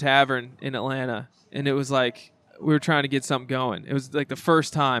Midtown Tavern in Atlanta, and it was like we were trying to get something going. It was like the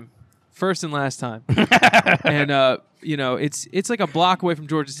first and last time, and it's like a block away from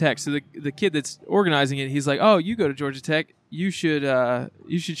Georgia Tech. So the kid that's organizing it, he's like, "Oh, you go to Georgia Tech? You should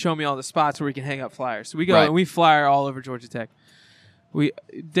show me all the spots where we can hang up flyers." So we go Right. and we flyer all over Georgia Tech. Day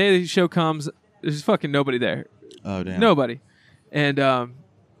the show comes, there's fucking nobody there. oh damn. Nobody.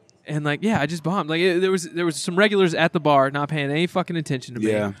 And like, yeah, I just bombed. Like there was some regulars at the bar not paying any fucking attention to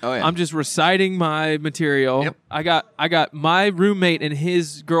me. Yeah. Oh, yeah. I'm just reciting my material. Yep. I got my roommate and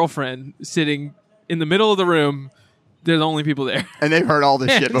his girlfriend sitting in the middle of the room. They're the only people there. And they've heard all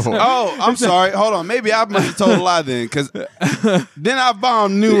this shit before. Oh, I'm sorry. Hold on. Maybe I must have told a lie then, because then I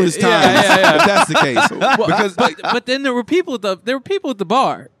bombed numerous times. Yeah. If that's the case, because but then there were people at the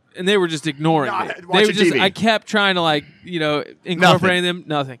bar, and they were just ignoring me. They watching were just. TV. I kept trying to incorporate them.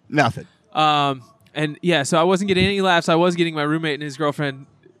 Nothing. Nothing. And yeah, so I wasn't getting any laughs. I was getting my roommate and his girlfriend,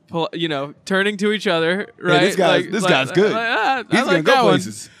 turning to each other. Right? this guy's good. I He's like gonna go that one.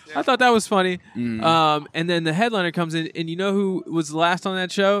 places. I thought that was funny. And then the headliner comes in, and you know who was the last on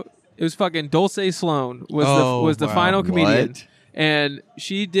that show? It was fucking Dulce Sloan was the wow. final comedian. What? And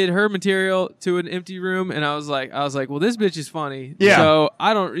she did her material to an empty room, and I was like, well, this bitch is funny. Yeah. So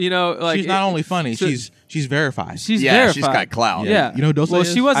I don't, she's not only funny, so- she's verified. she's Yeah, verified. she's got clout. Yeah. You know who Dulce well,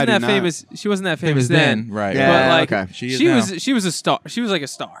 is? she wasn't I that do not. famous. She wasn't that famous Famous then, right. Yeah, But like, okay. She is she now. was a star. She was like a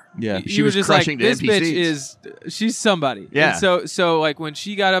star. Yeah. You She were was just like, crushing to this bitch NPCs. she's somebody. Yeah. And so like when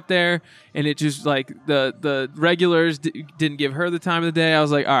she got up there, and it just like the regulars didn't give her the time of the day. I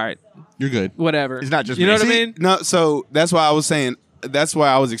was like, all right, You're good. whatever. It's not just you me. know what I See, mean? No, so that's why I was saying. That's why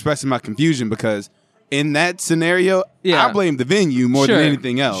I was expressing my confusion, because in that scenario, Yeah. I blame the venue more Sure, than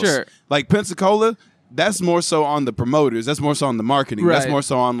anything else. sure. Like Pensacola, that's more so on the promoters. That's more so on the marketing. That's Right. more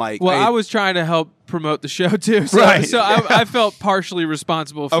so on like. Well, hey, I was trying to help promote the show too, so, Right. so I felt partially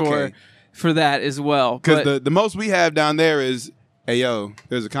responsible Okay. for that as well. because But the most we have down there is, hey yo,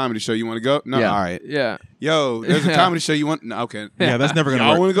 there's a comedy show. You want to go? No, Yeah. all right. yeah, Yo, there's a Yeah. comedy show. You want? No, okay. Yeah, that's never gonna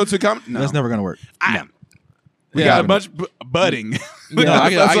Y'all work. want to go to a comedy? No, That's never gonna work. We Yeah. got a bunch budding. No,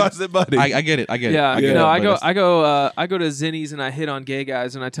 That's why I said budding. I get it. I get yeah. it. I get No, it. I go to Zinnies and I hit on gay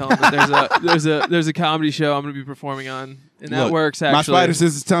guys and I tell them that there's a comedy show I'm going to be performing on, and that Look, works My actually. spider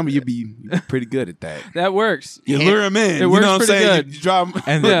senses tell me you'd be pretty good at that. That works. You lure him in. It You works know what I'm pretty saying? good. You drive,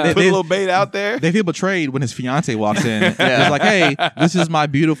 And Yeah. put a little bait out there. They feel betrayed when his fiance walks in. It's like, hey, this is my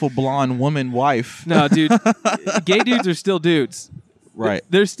beautiful blonde woman wife. No, dude, gay dudes are still dudes. Right.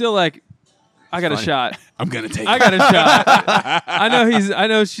 They're still like, I got a shot. I'm gonna take. I got a shot. I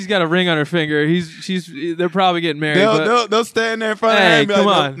know she's got a ring on her finger. They're probably getting married. but They'll stand there in front of Hey, her and be come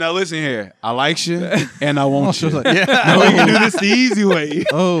like, on. Now listen here. I like you and I want She you. was like, No, we can do this the easy way.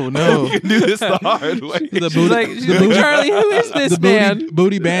 oh no. We can do this the hard way. The she's like, Charlie, who is this man?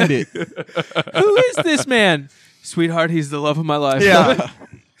 booty bandit. Who is this man? Sweetheart, he's the love of my life. Yeah.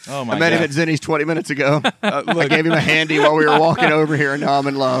 Oh my I met him god. at Zinni's 20 minutes ago. I gave him a handy while we were walking over here, and now I'm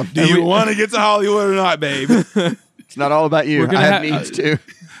in love. Do you want to get to Hollywood or not, babe? It's not all about you. We're gonna I have ha- needs too.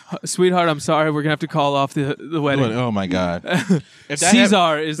 Sweetheart, I'm sorry. We're gonna have to call off the wedding. Oh my god.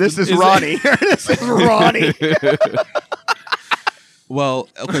 Caesar is This the, is Ronnie. This is Ronnie. Well,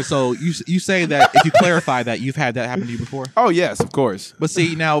 okay, so you say that if you clarify that you've had that happen to you before. Oh yes, of course. But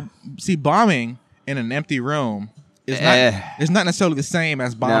see, bombing in an empty room is not necessarily the same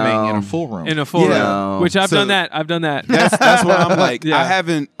as bombing No. in a full room. in a full Yeah. room. Which I've So- done that. I've done that. That's what I'm like. Yeah. I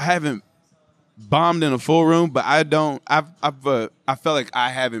haven't bombed in a full room, but I don't. I felt like I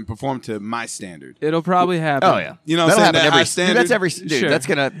haven't performed to my standard. It'll probably happen. Oh yeah, You know what I'm saying? That'll happen That high every standard? Dude, that's every dude. Sure. That's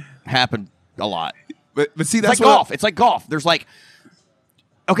gonna happen a lot. But see, It's that's like what, golf. It's like golf. There's like,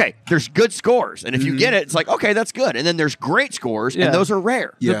 okay, there's good scores, and if you get it, it's like, okay, that's good. And then there's great scores, Yeah. and those are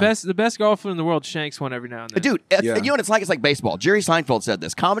rare. Yeah. The best golfer in the world shanks one every now and then. Dude, Yeah. you know what it's like? It's like baseball. Jerry Seinfeld said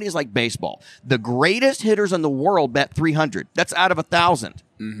this. Comedy is like baseball. The greatest hitters in the world bat 300. That's out of 1,000.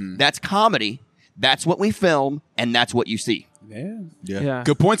 That's comedy. That's what we film, and that's what you see. Yeah.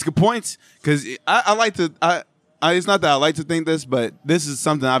 Good points. Because I like to. It's not that I like to think this, but this is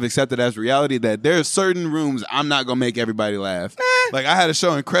something I've accepted as reality. That there are certain rooms I'm not gonna make everybody laugh. Like I had a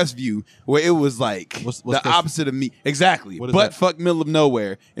show in Crestview where it was like What's the Crestview? opposite of me. Exactly. What is Butt that? fuck middle of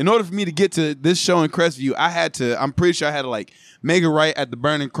nowhere. In order for me to get to this show in Crestview, I'm pretty sure I had to like make a right at the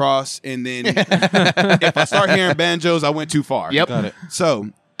Burning Cross, and then if I start hearing banjos, I went too far. Yep. Got it. So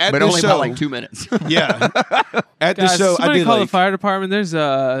at But the only show, about like 2 minutes. yeah. At the Guys, show, I somebody did call like the fire department. There's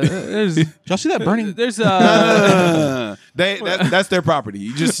Did y'all see that burning? there's that's their property.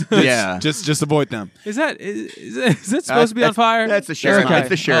 You just avoid them. is that supposed to be on fire? That's the sheriff. Okay. It's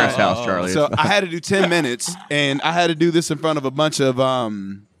the sheriff's house, Charlie. So I had to do 10 minutes, and I had to do this in front of a bunch of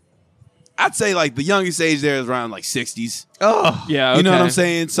I'd say like the youngest age there is around like 60s. oh, Yeah, You know what okay. I'm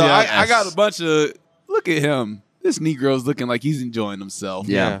saying? So Yeah. I got a bunch of look at him. This Negro's looking like he's enjoying himself.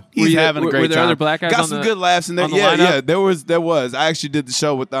 Yeah. He's Were having a great were there time. other black guys got on some the- good laughs in there. on the Yeah, lineup? there was. I actually did the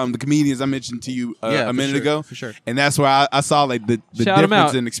show with the comedians I mentioned to you Yeah, a for minute sure, ago. for sure. And that's where I saw like the Shout 'em difference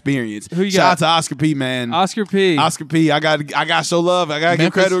out. in experience. Who you Shout got? out to Oscar P, man. Oscar P. Oscar P. I got show love. I got to give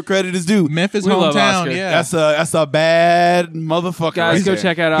Memphis- credit where credit is due. Memphis We love hometown. Oscar. Yeah, That's a bad motherfucker. Guys, right go there.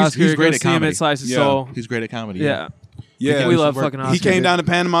 check out He's- Oscar. he's great go at see him comedy. at Slice of Yeah. Soul. he's great at comedy. Yeah. Yeah, we love fucking Oscar. He came dude. down to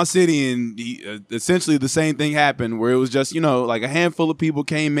Panama City, and essentially the same thing happened, where it was just like a handful of people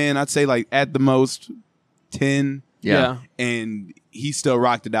came in. I'd say like at the most 10, yeah. and he still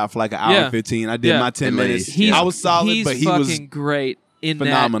rocked it out for like an hour Yeah. and 15. I did Yeah. my 10 At minutes. least, yeah. I was solid, He's but he fucking was great in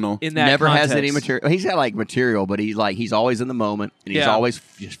phenomenal. That, in that Never has context. any material. He's got like material, but he's always in the moment, and he's Yeah. always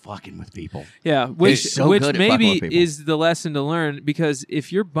just fucking with people. Yeah, which so which good at fucking maybe with people. is the lesson to learn, because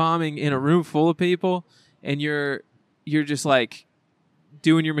if you're bombing in a room full of people and you're just like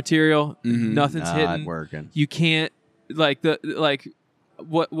doing your material, nothing's Not hitting, working. you can't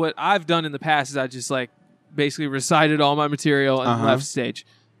what I've done in the past is I just like basically recited all my material and left stage.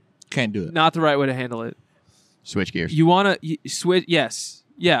 Can't do it. Not the right way to handle it. Switch gears. You want to switch? Yes,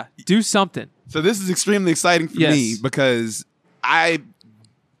 yeah. Do something. So this is extremely exciting for Yes. me because I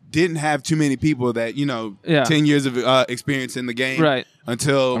didn't have too many people that Yeah. 10 years of experience in the game, Right.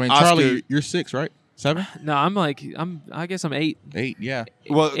 Until I mean, Oscar, Charlie, you're 6, right? 7, No, I guess I'm 8. 8. Yeah.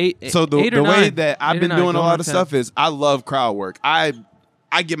 Well, so the 8 or way 9. that I've 8 or been 9, doing a going lot on of 10. stuff is I love crowd work.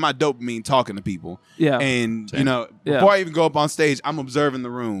 I get my dopamine talking to people. Yeah. And Yeah. before I even go up on stage, I'm observing the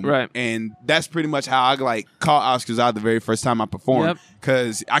room. Right. And that's pretty much how I like caught Oscars out the very first time I performed. Yep.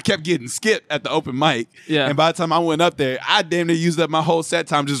 Because I kept getting skipped at the open mic. Yeah. And by the time I went up there, I damn near used up my whole set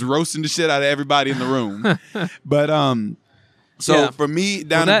time just roasting the shit out of everybody in the room. But so Yeah. for me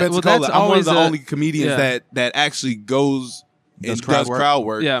down Well, in Pensacola, that's I'm one of always the a- only comedians yeah. that actually goes Does and crowd does work? crowd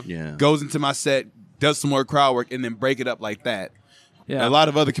work. Yeah. Yeah. Goes into my set, does some more crowd work, and then break it up like that. Yeah. A lot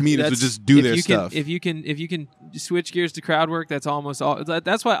of other comedians would That's- just do if their you can- stuff. If you can switch gears to crowd work, that's almost all.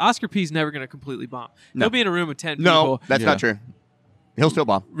 That's why Oscar P's never going to completely bomb. No. He'll be in a room with 10 No, people. that's Yeah. not true. He'll still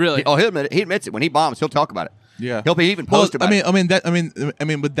bomb. Really? He'll admit it. He admits it when he bombs. He'll talk about it. Yeah. He'll be even post about it. I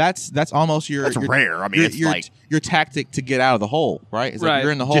mean, but that's almost your. That's your- rare. I mean, your, it's your, like- your tactic to get out of the hole, right? It's Right. like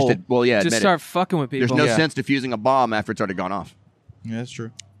you're in the Just hole. admit Just it. start fucking with people. There's no Yeah. sense diffusing a bomb after it's already gone off. Yeah, that's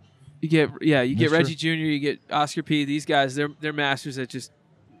true. You get That's Reggie true. Jr., you get Oscar P. These guys, they're masters at just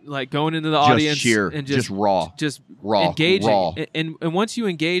like going into the Just audience sheer, and just raw. just Raw, engaging. raw. And once you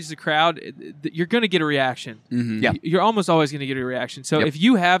engage the crowd, you're going to get a reaction. Yeah. You're almost always going to get a reaction. So Yep. if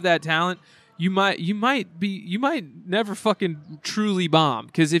you have that talent, you might never fucking truly bomb,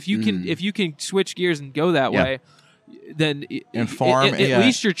 because if you can switch gears and go that Yeah. way, then Inform, at yeah.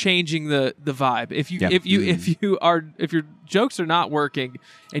 least you're changing the vibe. If your jokes are not working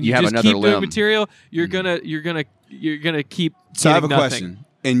and You you have just another keep doing limb. material, you're gonna keep. So I have a getting nothing. question.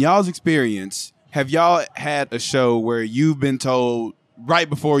 In y'all's experience, have y'all had a show where you've been told right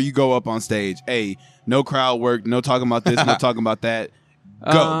before you go up on stage, hey, no crowd work, no talking about this, no talking about that,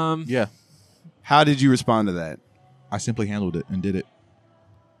 go. Yeah. How did you respond to that? I simply handled it and did it.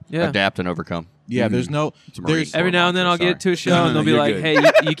 Yeah. Adapt and overcome. Yeah. There's no. It's a Marine There's Corps Every now and then I'll sorry. get to a show No, and they'll be you're like, good. "Hey,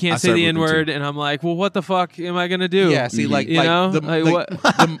 you can't I say served the with them, N-word," too. and I'm like, "Well, what the fuck am I gonna do?" Yeah. See, like, You like know? the, Like, like, what?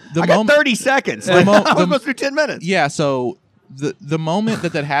 the I got moment. 30 seconds. The mo- I was the- supposed to do 10 minutes. Yeah. So the moment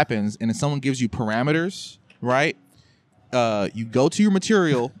that happens, and if someone gives you parameters, right? You go to your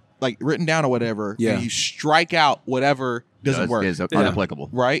material, like written down or whatever, Yeah. and you strike out whatever doesn't work. Is unapplicable.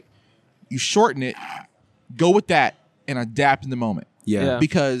 Right? You shorten it, go with that, and adapt in the moment. Yeah.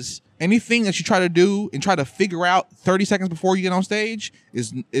 Because anything that you try to do and try to figure out 30 seconds before you get on stage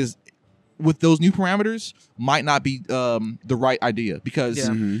is with those new parameters might not be the right idea. Because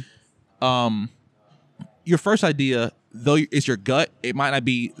your first idea, though it's your gut, it might not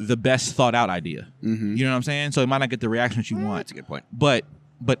be the best thought out idea. You know what I'm saying? So it might not get the reaction that you want. That's a good point. But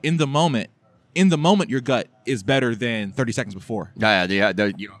in the moment, your gut is better than 30 seconds before. Yeah, you don't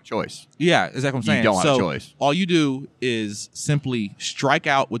have a choice. Yeah, exactly what I'm saying. You don't have so a choice. All you do is simply strike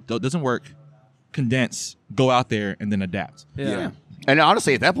out what doesn't work, condense, go out there, and then adapt. Yeah. And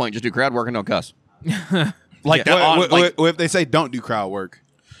honestly, at that point, just do crowd work and don't cuss. Like, What if they say don't do crowd work?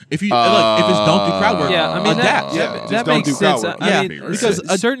 If you look, if it's don't do crowd work, Yeah, I mean adapt. that Just don't makes do crowd sense. work. I Yeah, mean,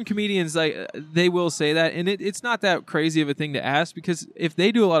 because certain comedians they will say that, and it's not that crazy of a thing to ask because if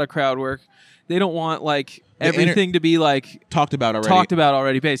they do a lot of crowd work, they don't want like everything to be like talked about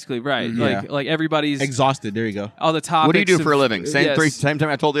already. basically, right? Yeah. Like everybody's Exhausted. There you go. all the topics. what do you do of- for a living? Same yes. same time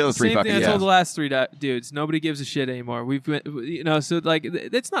I told the other three Same fucking thing I guys. told the last three dudes. Nobody gives a shit anymore. We've been, so like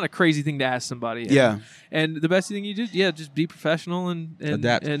it's not a crazy thing to ask somebody. Yeah. And the best thing you do, just be professional and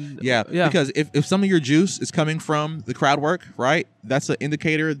Adapt. And yeah. Because if some of your juice is coming from the crowd work, right, that's an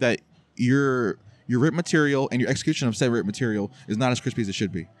indicator that your written material and your execution of said written material is not as crispy as it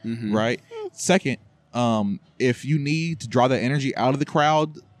should be, right? Second, if you need to draw that energy out of the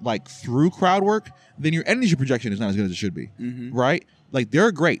crowd, like through crowd work, then your energy projection is not as good as it should be, right? Like there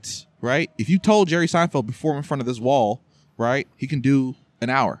are greats, right? If you told Jerry Seinfeld before in front of this wall, right, he can do an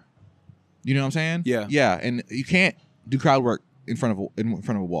hour. You know what I'm saying? Yeah. Yeah, and you can't do crowd work in front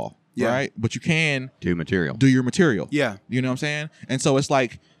of a wall, right? But you can Do material. do your material. Yeah. You know what I'm saying? And so it's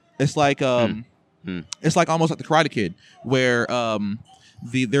like it's like almost like the Karate Kid where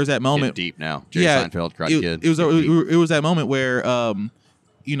there's that moment Getting deep now. Jerry Seinfeld, Karate Kid. It was that moment where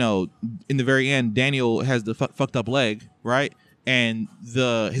in the very end Daniel has the fucked up leg, right? And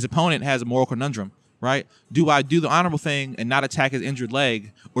his opponent has a moral conundrum, right? Do I do the honorable thing and not attack his injured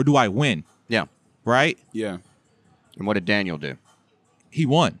leg, or do I win? Yeah. Right? Yeah. And what did Daniel do? He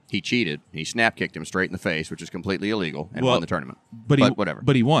won. He cheated. He snap kicked him straight in the face, which is completely illegal, and Well, won the tournament. But whatever.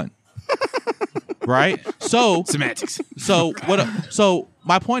 But he won. Right? So Semantics. So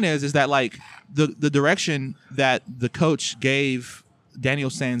my point is that like the direction that the coach gave Daniel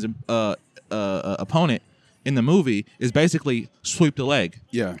San's opponent in the movie is basically sweep the leg.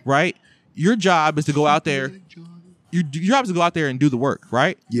 Yeah. Right? Your job is to go out there. Your job is to go out there and do the work,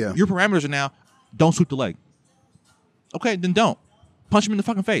 right? Yeah. Your parameters are now don't sweep the leg. Okay, then don't. Punch him in the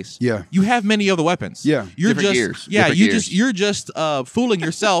fucking face. Yeah. You have many other weapons. Yeah. You're Different just gears. yeah, Different you're just fooling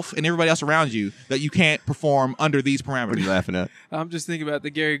yourself and everybody else around you that you can't perform under these parameters. laughing at? I'm just thinking about the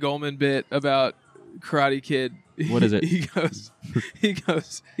Gary Goldman bit about Karate Kid. What is it? He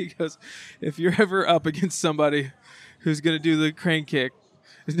goes, if you're ever up against somebody who's going to do the crane kick,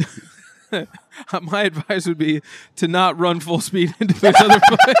 my advice would be to not run full speed into his other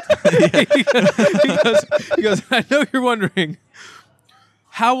foot. He goes, I know you're wondering,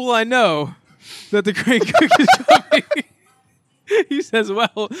 how will I know that the crane kick is coming? He says,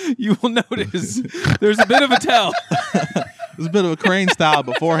 well, you will notice there's a bit of a tell. There's a bit of a crane style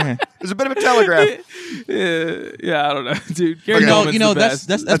beforehand. There's a bit of a telegraph. Yeah, I don't know, dude. Gary Goldman's the that's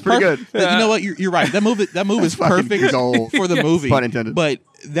best. perfect. pretty good. You know what? You're right. That move is perfect gold. for the movie. Pun intended. But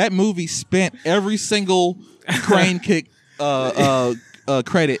that movie spent every single crane kick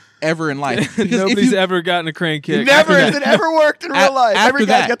credit ever in life. Because Nobody's ever gotten a crane kick. Never has it ever worked in real life. after Every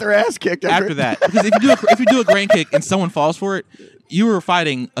guy's that- got their ass kicked after that. Because if you do a crane kick and someone falls for it, you were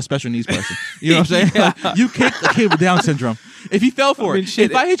fighting a special needs person. You know what I'm saying? Like, you kicked a kid with Down syndrome. If he fell for I mean, it,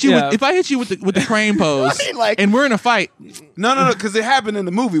 shit, if I hit you yeah. with the crane pose, I mean, like- and we're in a fight, No, because it happened in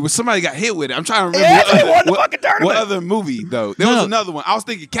the movie where somebody got hit with it. I'm trying to remember Yeah, they won the fucking tournament. what other movie though. There was another one. I was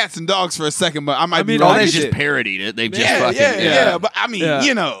thinking Cats and Dogs for a second, but I might be mean, wrong. Oh, they with just shit. parodied it. They've just Yeah, fucking yeah. But I mean, Yeah.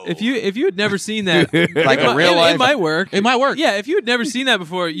 you know, If you had never seen that, Like it a might- real it life- might work. it might work. Yeah, if you had never seen that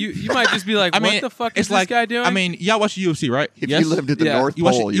before, you might just be like, I mean, what the fuck it's is like, this guy doing? I mean, y'all watch the UFC, right? If Yes? you lived at the Yeah. North You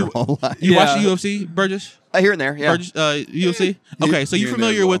watch Pole it- your whole life. You watch Yeah. the UFC, Burgess? Here and there, yeah. Burgess, UFC. Okay, so Here you're and there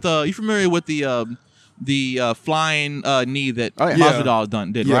familiar as well. with the flying knee that Oh, yeah.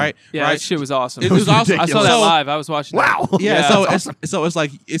 Masvidal did, Yeah. right? yeah, right? that shit was awesome. It was awesome. I saw that So- live. I was watching. Wow. that. Yeah, Yeah, so it's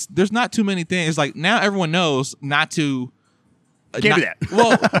like there's not too many things. It's like now everyone knows not to Give me that.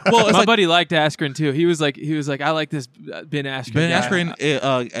 Well, it's My like buddy liked Askren too. He was like, I like this Ben Askren. Ben guy.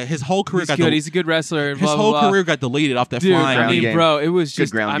 Askren. His whole career He's got good. He's a good wrestler. And his blah, whole blah, blah. career got deleted off that Dude, flying. I mean, game. bro, it was Good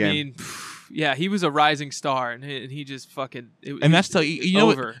just. ground I game. mean, yeah, he was a rising star, and he just fucking. And that's you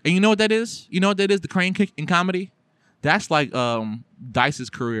know over. and you know what that is? You know what that is? The crane kick in comedy. That's like Dice's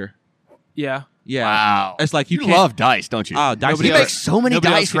career. Yeah. Yeah. Wow. It's like you you can't- love Dice, don't you? Dice. Nobody He else- makes so many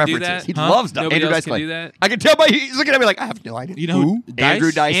nobody else Dice can do references. that? He Huh? loves Dice. Nobody Andrew else Dice can Clay. do that? I can tell by he's looking at me like I have no idea. You know who? Dice?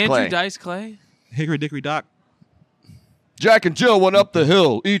 Andrew Dice Andrew Clay. Dice Clay. Hickory Dickory Dock. Jack and Jill went up the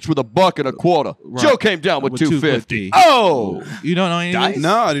hill, each with a buck and a quarter. Right. Joe came down with With 250. 250. Oh! You don't know any of Dice? this?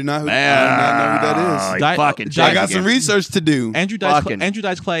 No, I do not. I do not know who that is. Di- fucking Di- Jack I got again. some research to do. Andrew Dice. Fucking- Andrew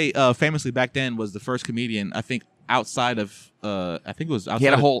Dice Clay, famously back then, was the first comedian. I think outside of. I think it was. Outside He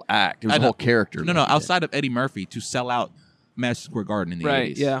had a of- whole act. It was I a know. whole character. No, outside of Eddie Murphy to sell out Madison Square Garden in the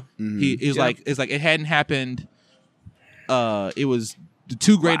Right. 80s. Yeah. He is Yeah. like it's like it hadn't happened. It was the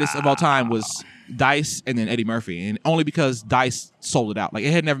two greatest of all time was Dice and then Eddie Murphy, and only because Dice sold it out. Like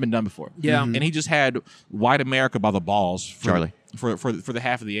it had never been done before. Yeah. and he just had white America by the balls. For, Charlie. for the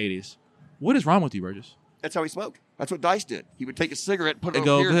half of the 80s. What is wrong with you, Burgess? That's how he smoked. That's what Dice did. He would take a cigarette, put it And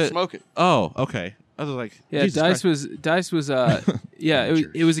over go here, and "Good." smoke it. Oh, okay. I was like, Yeah, Jesus Christ. Dice was yeah,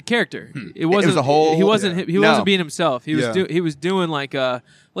 it was a character. It was wasn't a whole- he wasn't yeah. he No. wasn't being himself. He was Yeah. he was doing like a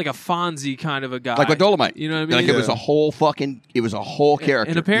Fonzie kind of a guy. Like with Dolomite. You know what I mean? Like it was Yeah. a whole fucking, it was a whole character.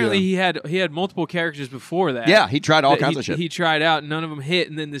 And apparently he had multiple characters before that. Yeah, he tried all that kinds he, of shit. He tried out, none of them hit,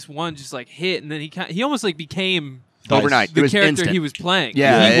 and then this one just like hit, and then he almost like became Overnight. the it was character instant. he was playing.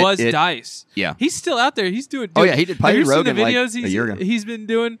 Yeah, he was it- Dice. Yeah. He's still out there. He's doing. Oh, dude, yeah, he did have you Putty seen the Rogan, like, videos a year ago. he's been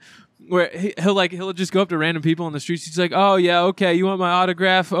doing? Where he'll just go up to random people on the streets. He's like, "Oh yeah, okay, you want my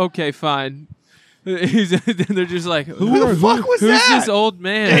autograph? Okay, fine." They're just like, Who the fuck was who's that? this old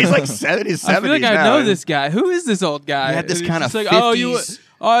man? Yeah, he's like 70s, I feel like I now. know this guy. Who is this old guy? He had this And kind it's of just like, oh, you. 50s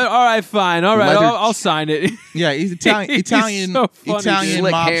All right, fine. All right, leather- I'll sign it. Yeah, he's Italian, He's Italian, so funny, Italian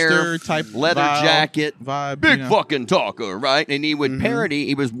Slick mobster hair, type leather vibe, jacket, vibe. big you know. fucking talker, right? And he would parody.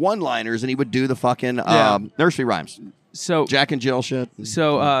 He was one-liners, and he would do the fucking nursery rhymes, So Jack and Jill shit.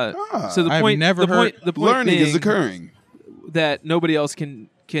 so so the I've point. never the heard- point. The point Learning being is occurring. that nobody else can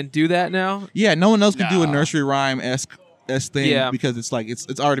do that now. Yeah, no one else can do a No. nursery rhyme esque thing Yeah. because it's like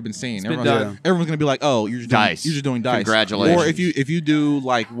it's already been seen. been Everyone's, done. everyone's gonna be like, oh, you're just Dice. You're just doing Dice. Congratulations. Or if you do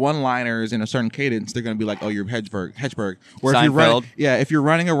like one liners in a certain cadence, they're gonna be like, oh, you're Hedgeberg. Or if you're running, Seinfeld. if you're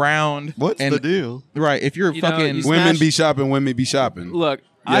running around, and- deal? Right, if you're You know, fucking you Women Smash- be shopping. Women be shopping. Look,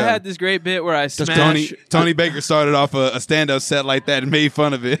 I Yeah. had this great bit where I smashed. Tony Baker started off a stand-up set like that and made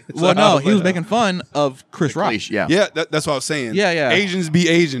fun of it. So well, I no, he was like, making fun of Chris Rock. Leash, yeah. Yeah, that's what I was saying. Yeah, yeah. Asians be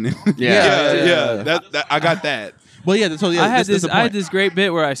Asian. Yeah. That I got that. Well, yeah, so yeah, I had that's this. the I had point. this great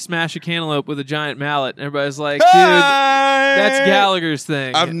bit where I smash a cantaloupe with a giant mallet, and everybody's like, "Dude, that's Gallagher's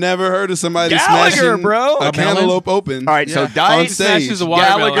thing." I've never heard of somebody Gallagher, smashing bro. a A cantaloupe open. All right, so Yeah. on Dice, stage. Smashes a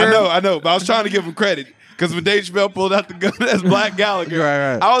watermelon. Gallagher. I know, but I was trying to give him credit because when Dave Chappelle pulled out the gun as Black Gallagher,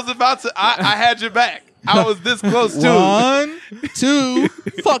 Right. I was about to. I had your back. I was this close to. 1, 2,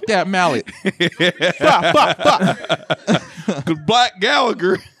 fuck that mallet. Fuck, fuck, fuck. Because Black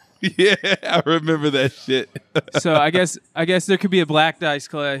Gallagher. Yeah, I remember that shit. So I guess there could be a black dice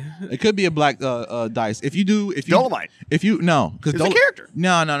Clay. It could be a black dice. If you Dolomite. If you no, because It's a character.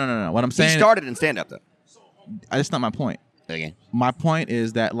 No. What I'm He saying, started in stand-up, though. that's not my point. Again. My point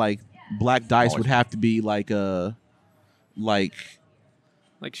is that like black dice Always. would have to be like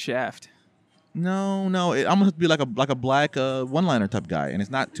Like Shaft. no. I'm gonna have to be like a black one-liner type guy, and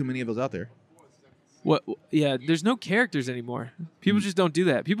it's not too many of those out there. What? Yeah, there's no characters anymore. People just don't do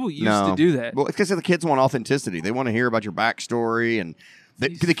that. People used No. to do that. Well, it's because the kids want authenticity. They want to hear about your backstory, and the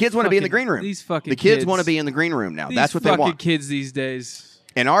These kids want to be in the fucking- green room. these fucking the kids kids. want to be in the green room now. These That's what they fucking want. kids these days.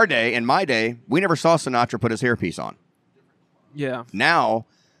 In our day, in my day, we never saw Sinatra put his hairpiece on. Yeah. Now,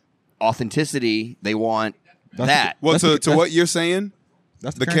 authenticity, they want That's that. Well, That's to, the- to what you're saying,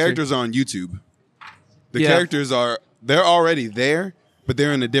 That's the currency. characters are on YouTube. The Yeah. characters they're already there, but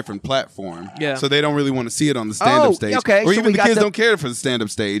they're in a different platform. Yeah. So they don't really want to see it on the stand-up Oh, stage. okay, Or so even we the got kids the- don't care for the stand-up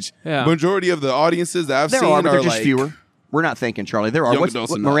stage. Yeah. Majority of the audiences that I've There seen are, but they're are just like fewer. We're not thinking, Charlie. There are. Young What's,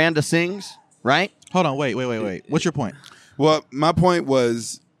 adults what are not. Miranda sings, right? Hold on, wait. What's your point? Well, my point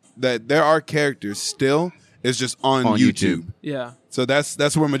was that there are characters still. It's just on YouTube. Yeah. So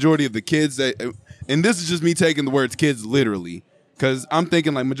that's where majority of the kids and this is just me taking the words kids literally, because I'm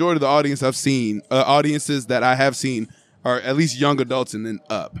thinking like majority of the audience I've seen, audiences that I have seen are at least young adults and then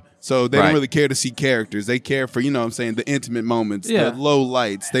up. So they Right. don't really care to see characters. They care for, what I'm saying, the intimate moments, Yeah. the low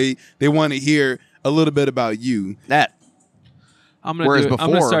lights. They want to hear a little bit about you. That. I'm gonna Whereas I'm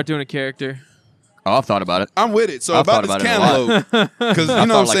gonna before- start doing a character. Oh, I've thought about it. I'm with it. So I've about thought this about it a lot. cantaloupe, because you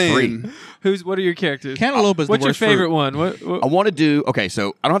know what I'm saying. What are your characters? Cantaloupe is the What's your worst favorite fruit. one? What? I want to do, okay,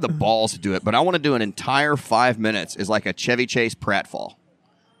 so I don't have the balls to do it, but I want to do an entire 5 minutes is like a Chevy Chase pratfall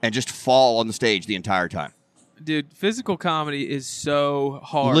and just fall on the stage the entire time. Dude, physical comedy is so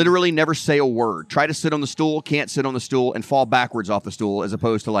hard. Literally never say a word. Try to sit on the stool, can't sit on the stool, and fall backwards off the stool as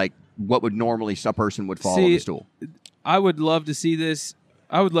opposed to like what would normally a person would fall on the stool. I would love to see this.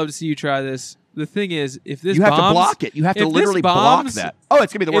 I would love to see you try this. The thing is, if this You have bombs, to block it. You have to if this literally bombs, block that. Oh,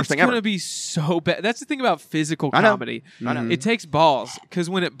 it's going to be the worst thing It's ever. going to be so bad. That's the thing about physical I know. comedy. I know. It takes balls because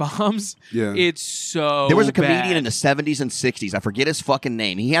when it bombs, Yeah. it's so There was a comedian bad. in the 70s and 60s. I forget his fucking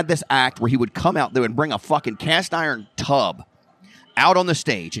name. He had this act where he would come out there and bring a fucking cast iron tub out on the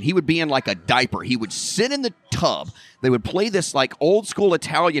stage, and he would be in like a diaper. He would sit in the tub. They would play this like old school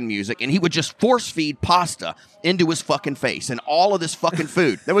Italian music, and he would just force feed pasta into his fucking face and all of this fucking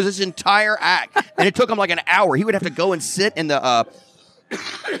food. There was this entire act, and it took him like an hour. He would have to go and sit in the.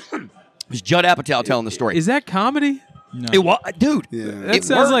 It was Judd Apatow telling the story. Is that comedy? No. It was, dude. Yeah. That It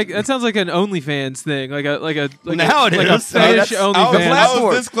sounds worked. like an OnlyFans thing, like a Now it like a is. fetish That's- OnlyFans. I I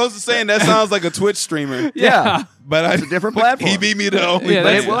was this close to saying that sounds like a Twitch streamer. Yeah. But It's a different platform. He beat me to OnlyFans. Yeah,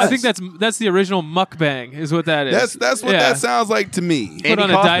 But it was. I think that's the original mukbang, is what that is. That's what Yeah. that sounds like to me. Put Andy on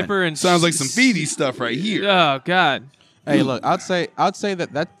a Kaufman. diaper and Sounds like some feedy stuff right here. Oh God. Hey, look, I'd say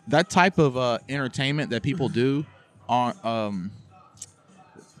that type of entertainment that people do on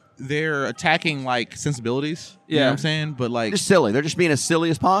they're attacking like sensibilities. You know Yeah. what I'm saying? But like They're silly. They're just being as silly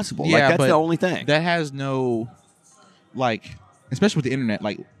as possible. yeah, like that's but the only thing. that has no like, especially with the internet,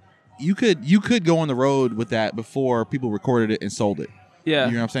 like you could go on the road with that before people recorded it and sold it. Yeah.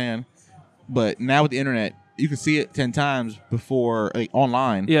 You know what I'm saying? But now with the internet, you can see it 10 times before like,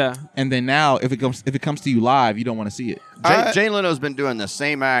 online. Yeah. And then now if it comes to you live, you don't want to see it. Jay Leno's been doing the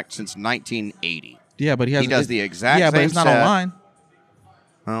same act since 1980. Yeah, but he does the exact yeah, but same it's not set. online.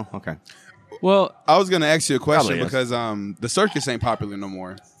 Oh, okay. Well, I was going to ask you a question Probably is. because the circus ain't popular no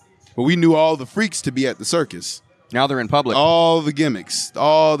more. But we knew all the freaks to be at the circus. Now they're in public. All the gimmicks,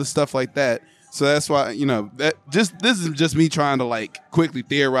 all the stuff like that. So that's why, this is just me trying to like quickly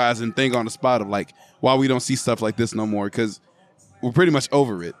theorize and think on the spot of like why we don't see stuff like this no more, because we're pretty much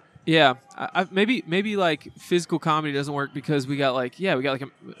over it. yeah. Maybe like physical comedy doesn't work because we got like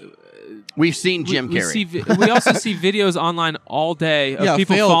We've seen Jim we Carrey. we also see videos online all day of Yeah,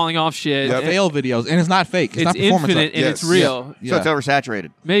 people failed- falling off shit. Yeah, And Fail videos, and it's not fake. It's, it's not performance infinite art. and Yes. it's real. Yeah. So it's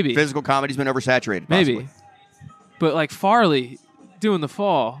oversaturated. Maybe. Physical comedy's been oversaturated. Maybe. Possibly. But like Farley doing the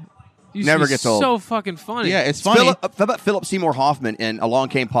fall. Used to Never be gets old. So fucking funny. Yeah, it's funny. How about Philip Seymour Hoffman in Along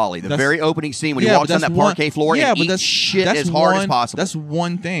Came Polly? The That's- very opening scene when he Yeah, walks but on that's that parquet floor yeah, and but eats that's shit that's as hard as one- possible. That's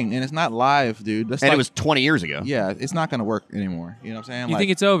one thing, and it's not live, dude. That's and like, it was 20 years ago. yeah, it's not gonna work anymore. You know what I'm saying? You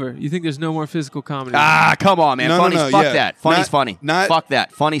think it's over? You think there's no more physical comedy? Ah, come on, man. No, Funny's no, fuck yeah. that. Funny's Not- funny. not- Fuck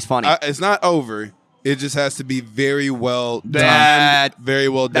that. Funny's funny. It's not over. It just has to be very well done. That- Very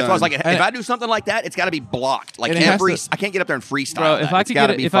well done. That's why I was like, if And- I do something like that, it's got to be blocked. Like And it has every, to- I can't get up there and freestyle. Bro, that. if I It's could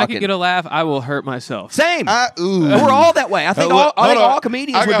gotta get be if I fucking- could get a laugh, I will hurt myself. same. ooh. We're all that way. I think Hold on. all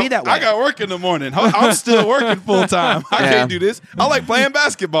comedians would be that way. I got work in the morning. I'm still working full time. I Yeah. can't do this. I like playing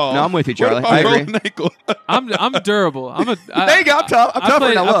basketball. No, I'm with you, What Charlie. about I agree. rolling ankle? I'm durable. There you go. I'm tough. I'm tougher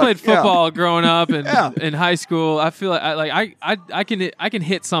played, than I I look. played football growing up and Yeah. in high school. I feel like I can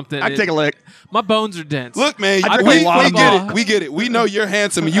hit something. I can take a lick. My bones are dense. Look, man, I we play a lot of get ball. it. We get it. We know you're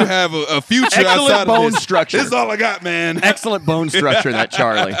handsome and you have a future Excellent outside bone of this. structure. This is all I got, man. Excellent bone structure, that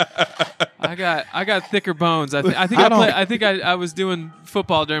Charlie. I got thicker bones. I think I was doing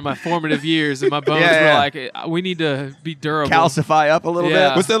football during my formative years, and my bones Yeah. were like, we need to be durable. Calcify up a little Yeah.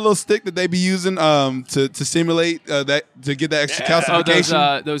 bit. What's that little stick that they be using to simulate that to get that extra Oh,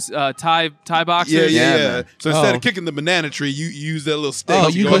 calcification? those Thai yeah, boxers. Yeah, yeah. man. So instead Oh. of kicking the banana tree, you use that little stick. Oh,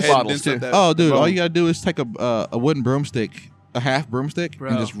 you you go put ahead and bottles, dent too. that Oh, dude, all bone. you gotta do is take a wooden broomstick, a half broomstick, Bro.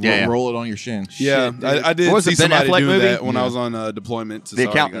 and just Yeah. roll it on your shin. Yeah, Shit, dude. I did What was see the Ben somebody Affleck do movie? that when I Yeah. was on deployment. So The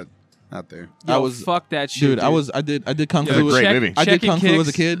I Accountant. got out there. Yo, I was- fuck that shit, Dude, I did kung Yeah, fu. great Check- movie. I did checking kung fu as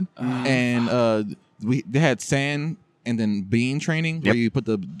a kicks. kid, and they had sand and then bean training where Yep. you put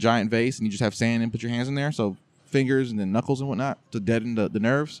the giant vase and you just have sand and put your hands in there, so fingers and then knuckles and whatnot to deaden the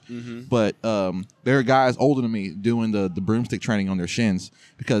nerves. But there are guys older than me doing the broomstick training on their shins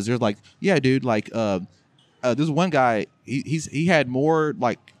because they're like, yeah, dude, like there's one guy he had more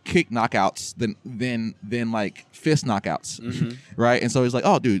like kick knockouts than like fist knockouts, right? And so he's like,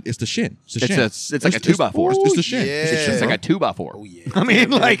 oh, dude, it's the shin. It's the shin. It's like a 2x4. It's the shin. Yeah. It's the shin. It's like a 2x4. I mean,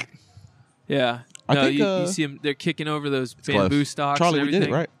 like, Yeah. I No, think you see them. They're kicking over those close. bamboo stalks. Charlie, and we did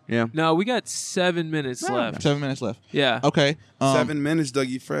everything. it right. Yeah. No, we got 7 minutes left. 7 minutes left. Yeah. Okay. 7 minutes,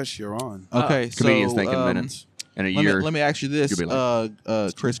 Dougie Fresh. You're on. Okay. Comedians so, thinking minutes. In a Let year. me ask you this, you'll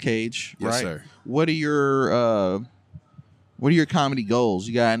be Chris Cage. Yes, right? sir. What are your comedy goals?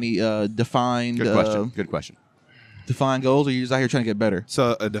 You got any defined Good question. Good question. defined goals, or you just out here trying to get better?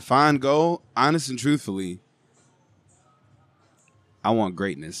 So a defined goal, honest and truthfully, I want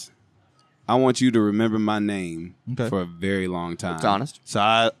greatness. I want you to remember my name Okay. for a very long time. That's honest. So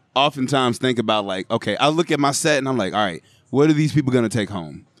I oftentimes think about okay, I look at my set and I'm like, all right, what are these people going to take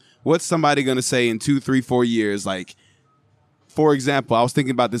home? What's somebody going to say in 2, 3, 4 years? Like, for example, I was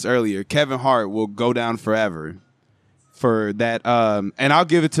thinking about this earlier. Kevin Hart will go down forever for that. And I'll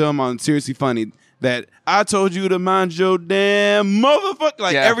give it to him on Seriously Funny that I told you to mind your damn motherfucker.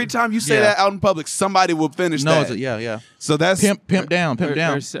 Like every time you say that out in public, somebody will finish that. Yeah. So that's Pimp down.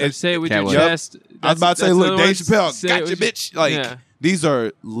 Or say it with your Catwoman. chest. I was about to say, look, Dave Chappelle, Say it got with your your- bitch. Like, Yeah. these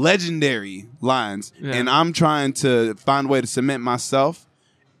are legendary lines. Yeah. And I'm trying to find a way to cement myself.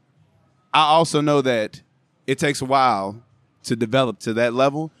 I also know that it takes a while to develop to that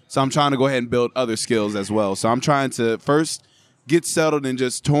level. So I'm trying to go ahead and build other skills as well. So I'm trying to first get settled in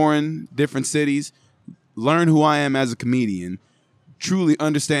just touring different cities, learn who I am as a comedian, truly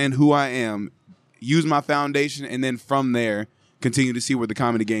understand who I am, use my foundation, and then from there, continue to see where the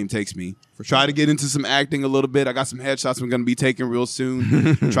comedy game takes me. Try to get into some acting a little bit. I got some headshots I'm going to be taking real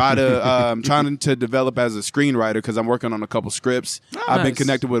soon. Trying to develop as a screenwriter because I'm working on a couple scripts. I've been nice.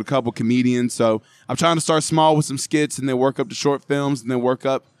 connected with a couple comedians. So I'm trying to start small with some skits and then work up to short films and then work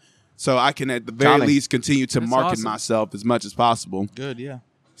up so I can at the very Tommy. least continue to That's market awesome. myself as much as possible. Good, yeah.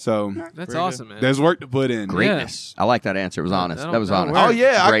 So That's Very awesome, man. there's work to put in. Greatness. I like that answer. It was honest. that'll- That was that'll honest. work. Oh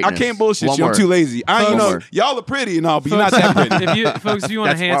yeah, I Greatness. can't bullshit One you. I'm word. too lazy. One word. Y'all are pretty and all, but you're not that pretty. If you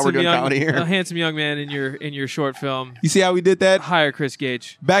want a That's why we're doing comedy here. handsome young man in your short film, You see how we did that? hire Chris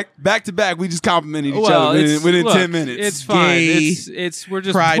Gage. Back to back, we just complimented each Well, other it's- within look, 10 minutes. It's fine. Gay It's we're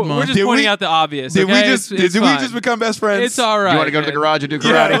just Pride we're Month. just Did pointing we- out the obvious. did okay? we just It's did we fine. just become best friends? It's all right. You want to go to the man. garage and do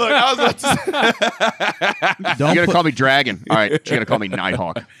Yeah, karate? look, I was about to say. Don't You gotta put, call me Dragon. All right, you gotta call me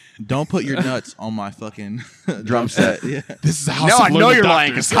Nighthawk. don't put your nuts on my fucking Drum set. Yeah. This is a house No, of I know little you're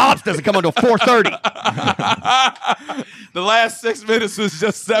lying doctors. because Cops doesn't come until 4:30. The last 6 minutes was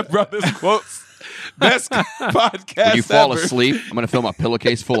just Step Brothers quotes. Best podcast When you fall ever. asleep, I'm gonna fill my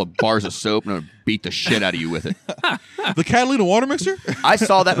pillowcase full of bars of soap and I'm gonna beat the shit out of you with it. The Catalina water mixer? I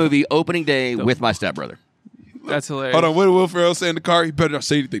saw that movie opening day with my stepbrother. That's hilarious. Hold on, what did Will Ferrell say in the car? He better not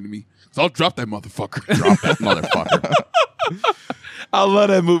say anything to me. So I'll drop that motherfucker. Drop that motherfucker. I love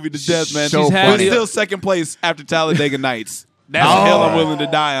that movie to death, man. So But funny. it's still second place after Talladega Nights. That's Oh. the hill I'm willing to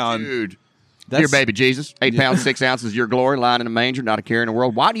die on. Dude. That's- Dear baby Jesus, 8 pounds, 6 ounces, your glory, lying in a manger, not a care in the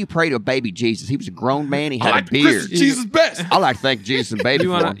world. Why do you pray to a baby Jesus? He was a grown man. He had a beard. Jesus best. I like to thank Jesus and baby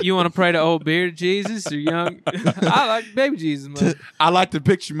You for want him. to pray to old beard Jesus or young? I like baby Jesus. Man. I like to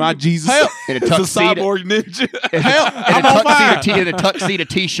picture my Jesus In a as a tuxedo. cyborg ninja. In a tuxedo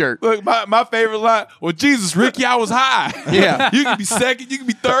t-shirt. Look, my favorite line. Well, Jesus, Ricky, I was high. Yeah. You can be second. You can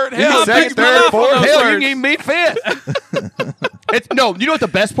be third. You Hell, can second, pick me third, up on fourth. those Hell, you words. can even be fifth. No, you know what the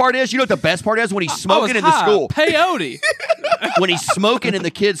best part is? You know what the best part is? When he's smoking in the school. Peyote. When he's smoking in the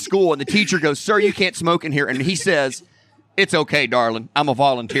kid's school and the teacher goes, "Sir, you can't smoke in here." And he says, "It's okay, darling. I'm a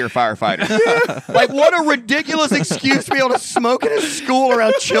volunteer firefighter." Like, what a ridiculous excuse to be able to smoke in a school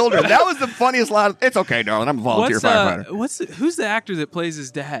around children. That was the funniest line. It's okay, darling. I'm a volunteer firefighter. Who's the actor that plays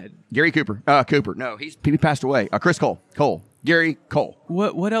his dad? Gary Cooper. Cooper. No, he passed away. Chris Cole. Gary Cole.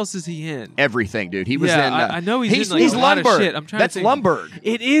 What else is he in? Everything, dude. He was Yeah, in. I know he's in, like, he's a lot of Lundberg. shit. I'm trying That's to think. Lundberg.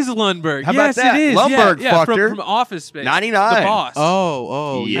 It is Lundberg. How about Yes, that? it is. Lundberg yeah, fucked her. from Office Space. 99. The boss.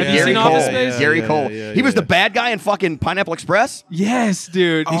 Oh, Yeah. Have you seen Gary Office Cole. Space? Gary Cole. He was the bad guy in fucking Pineapple Express. Yes,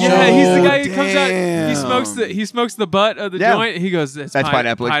 dude. Oh, yeah, he's the guy who comes out. damn. He smokes the butt of the Yeah. joint. He goes, "That's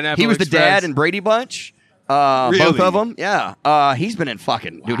Pineapple. He was the Express. dad in Brady Bunch. Really? Both of them. Yeah. He's been in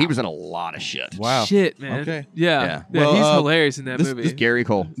fucking. Dude, he was in a lot of shit. Wow. Shit, man. Okay. Yeah. Yeah. Well, he's hilarious in that this- movie. this Gary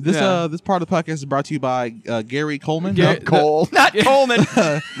Cole. This Yeah. this part of the podcast is brought to you by Gary Coleman. Gary- Cole, not Coleman.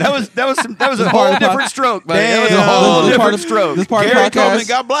 That was a whole part of the different stroke, buddy. That was Damn. a whole This part different of- stroke. This part of Gary the Coleman podcast.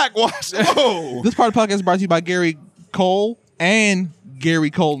 got blackwashed. Oh. This part of the podcast is brought to you by Gary Cole and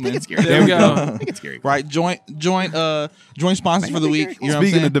Gary Coleman. There we go. I think it's Gary Cole. Right, joint sponsors for the week. You know what I'm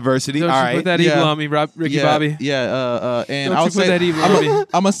Speaking saying? of diversity, Don't all you right. put that Yeah. evil on me, Ricky Bobby. Yeah, and Don't I'll you put say that evil on me.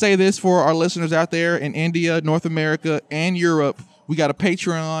 I'm gonna say this for our listeners out there in India, North America, and Europe. We got a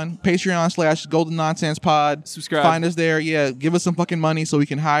Patreon/Golden Nonsense Pod. Subscribe. Find us there. Yeah, give us some fucking money so we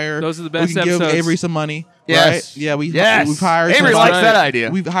can hire. Those are the best We can give episodes. Avery some money. Yes. Right? Yeah, we've hired. Avery somebody. likes that idea.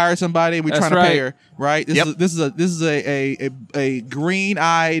 We've hired somebody. We're That's trying to pay right. her. Right. This is a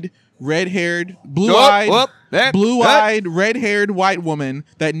green-eyed, red-haired, blue-eyed, red-haired white woman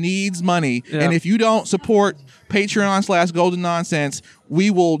that needs money. Yeah. And if you don't support Patreon/Golden Nonsense, we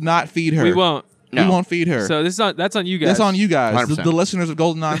will not feed her. We won't. No. We won't feed her. So that's on you guys. That's on you guys, 100%. the listeners of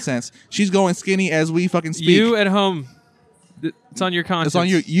Golden Nonsense. She's going skinny as we fucking speak. You at home. It's on your conscience. It's on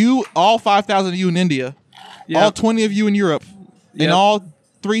you. All 5,000 of you in India, Yep. all 20 of you in Europe, Yep. and all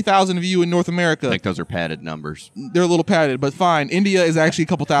 3,000 of you in North I America. think those are padded numbers. They're a little padded, but fine. India is actually a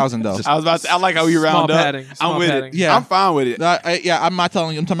couple thousand though. I was about to. I like how you Small round padding, up. small I'm with padding. it. Yeah. I'm fine with it. I'm not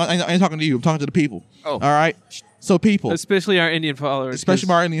telling you. I ain't talking to you. I'm talking to the people. Oh. All right. So people, Especially our Indian followers. especially 'cause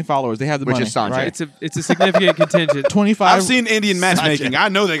my Indian followers, they have the Which money. is Sanjay. Right? It's a significant contingent. 25. I've seen Indian matchmaking. I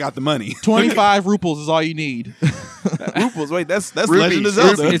know they got the money. 25 ruples is all you need. Ruples. Wait, that's Rupees. Legend of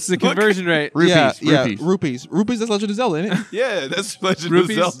Zelda. It's the conversion rate. Rupees. Rupees. That's Legend of Zelda, isn't it? Yeah, that's Legend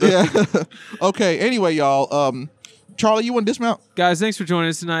Rupees? of Zelda. Yeah. Okay. Anyway, y'all. Charlie, you want to dismount? Guys, thanks for joining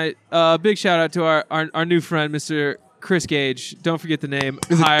us tonight. Big shout out to our new friend, Mr. Chris Gage. Don't forget the name.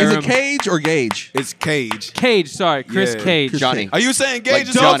 Is Hire it him. Cage or Gage? It's Cage. Cage, sorry. Chris Yeah. Cage. Johnny. Are you saying Gage Like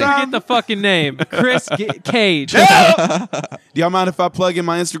this whole Johnny. Don't time? forget the fucking name. Chris Cage. Do y'all mind if I plug in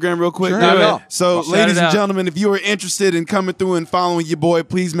my Instagram real quick? Sure. Do No. it. So, Shout ladies it and out. gentlemen, if you are interested in coming through and following your boy,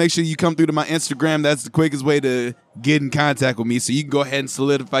 please make sure you come through to my Instagram. That's the quickest way to get in contact with me. So you can go ahead and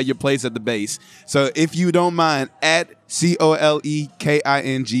solidify your place at the base. So if you don't mind, at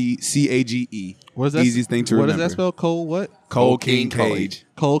COLEKINGCAGE. What is that? Easiest thing to What remember. does that spell? Cole what? Cole King Cage.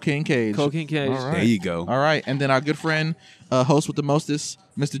 Cole King Cage. Cole King Cage. All right. There you go. All right. And then our good friend, host with the mostest,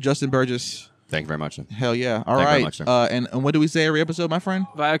 Mr. Justin Burgess. Thank you very much. Hell yeah. All Thank you very right. much, sir. And what do we say every episode, my friend?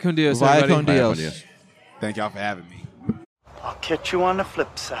 Via con Dios, Via everybody. con Dios. Yes. Thank y'all for having me. I'll catch you on the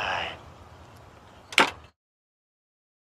flip side.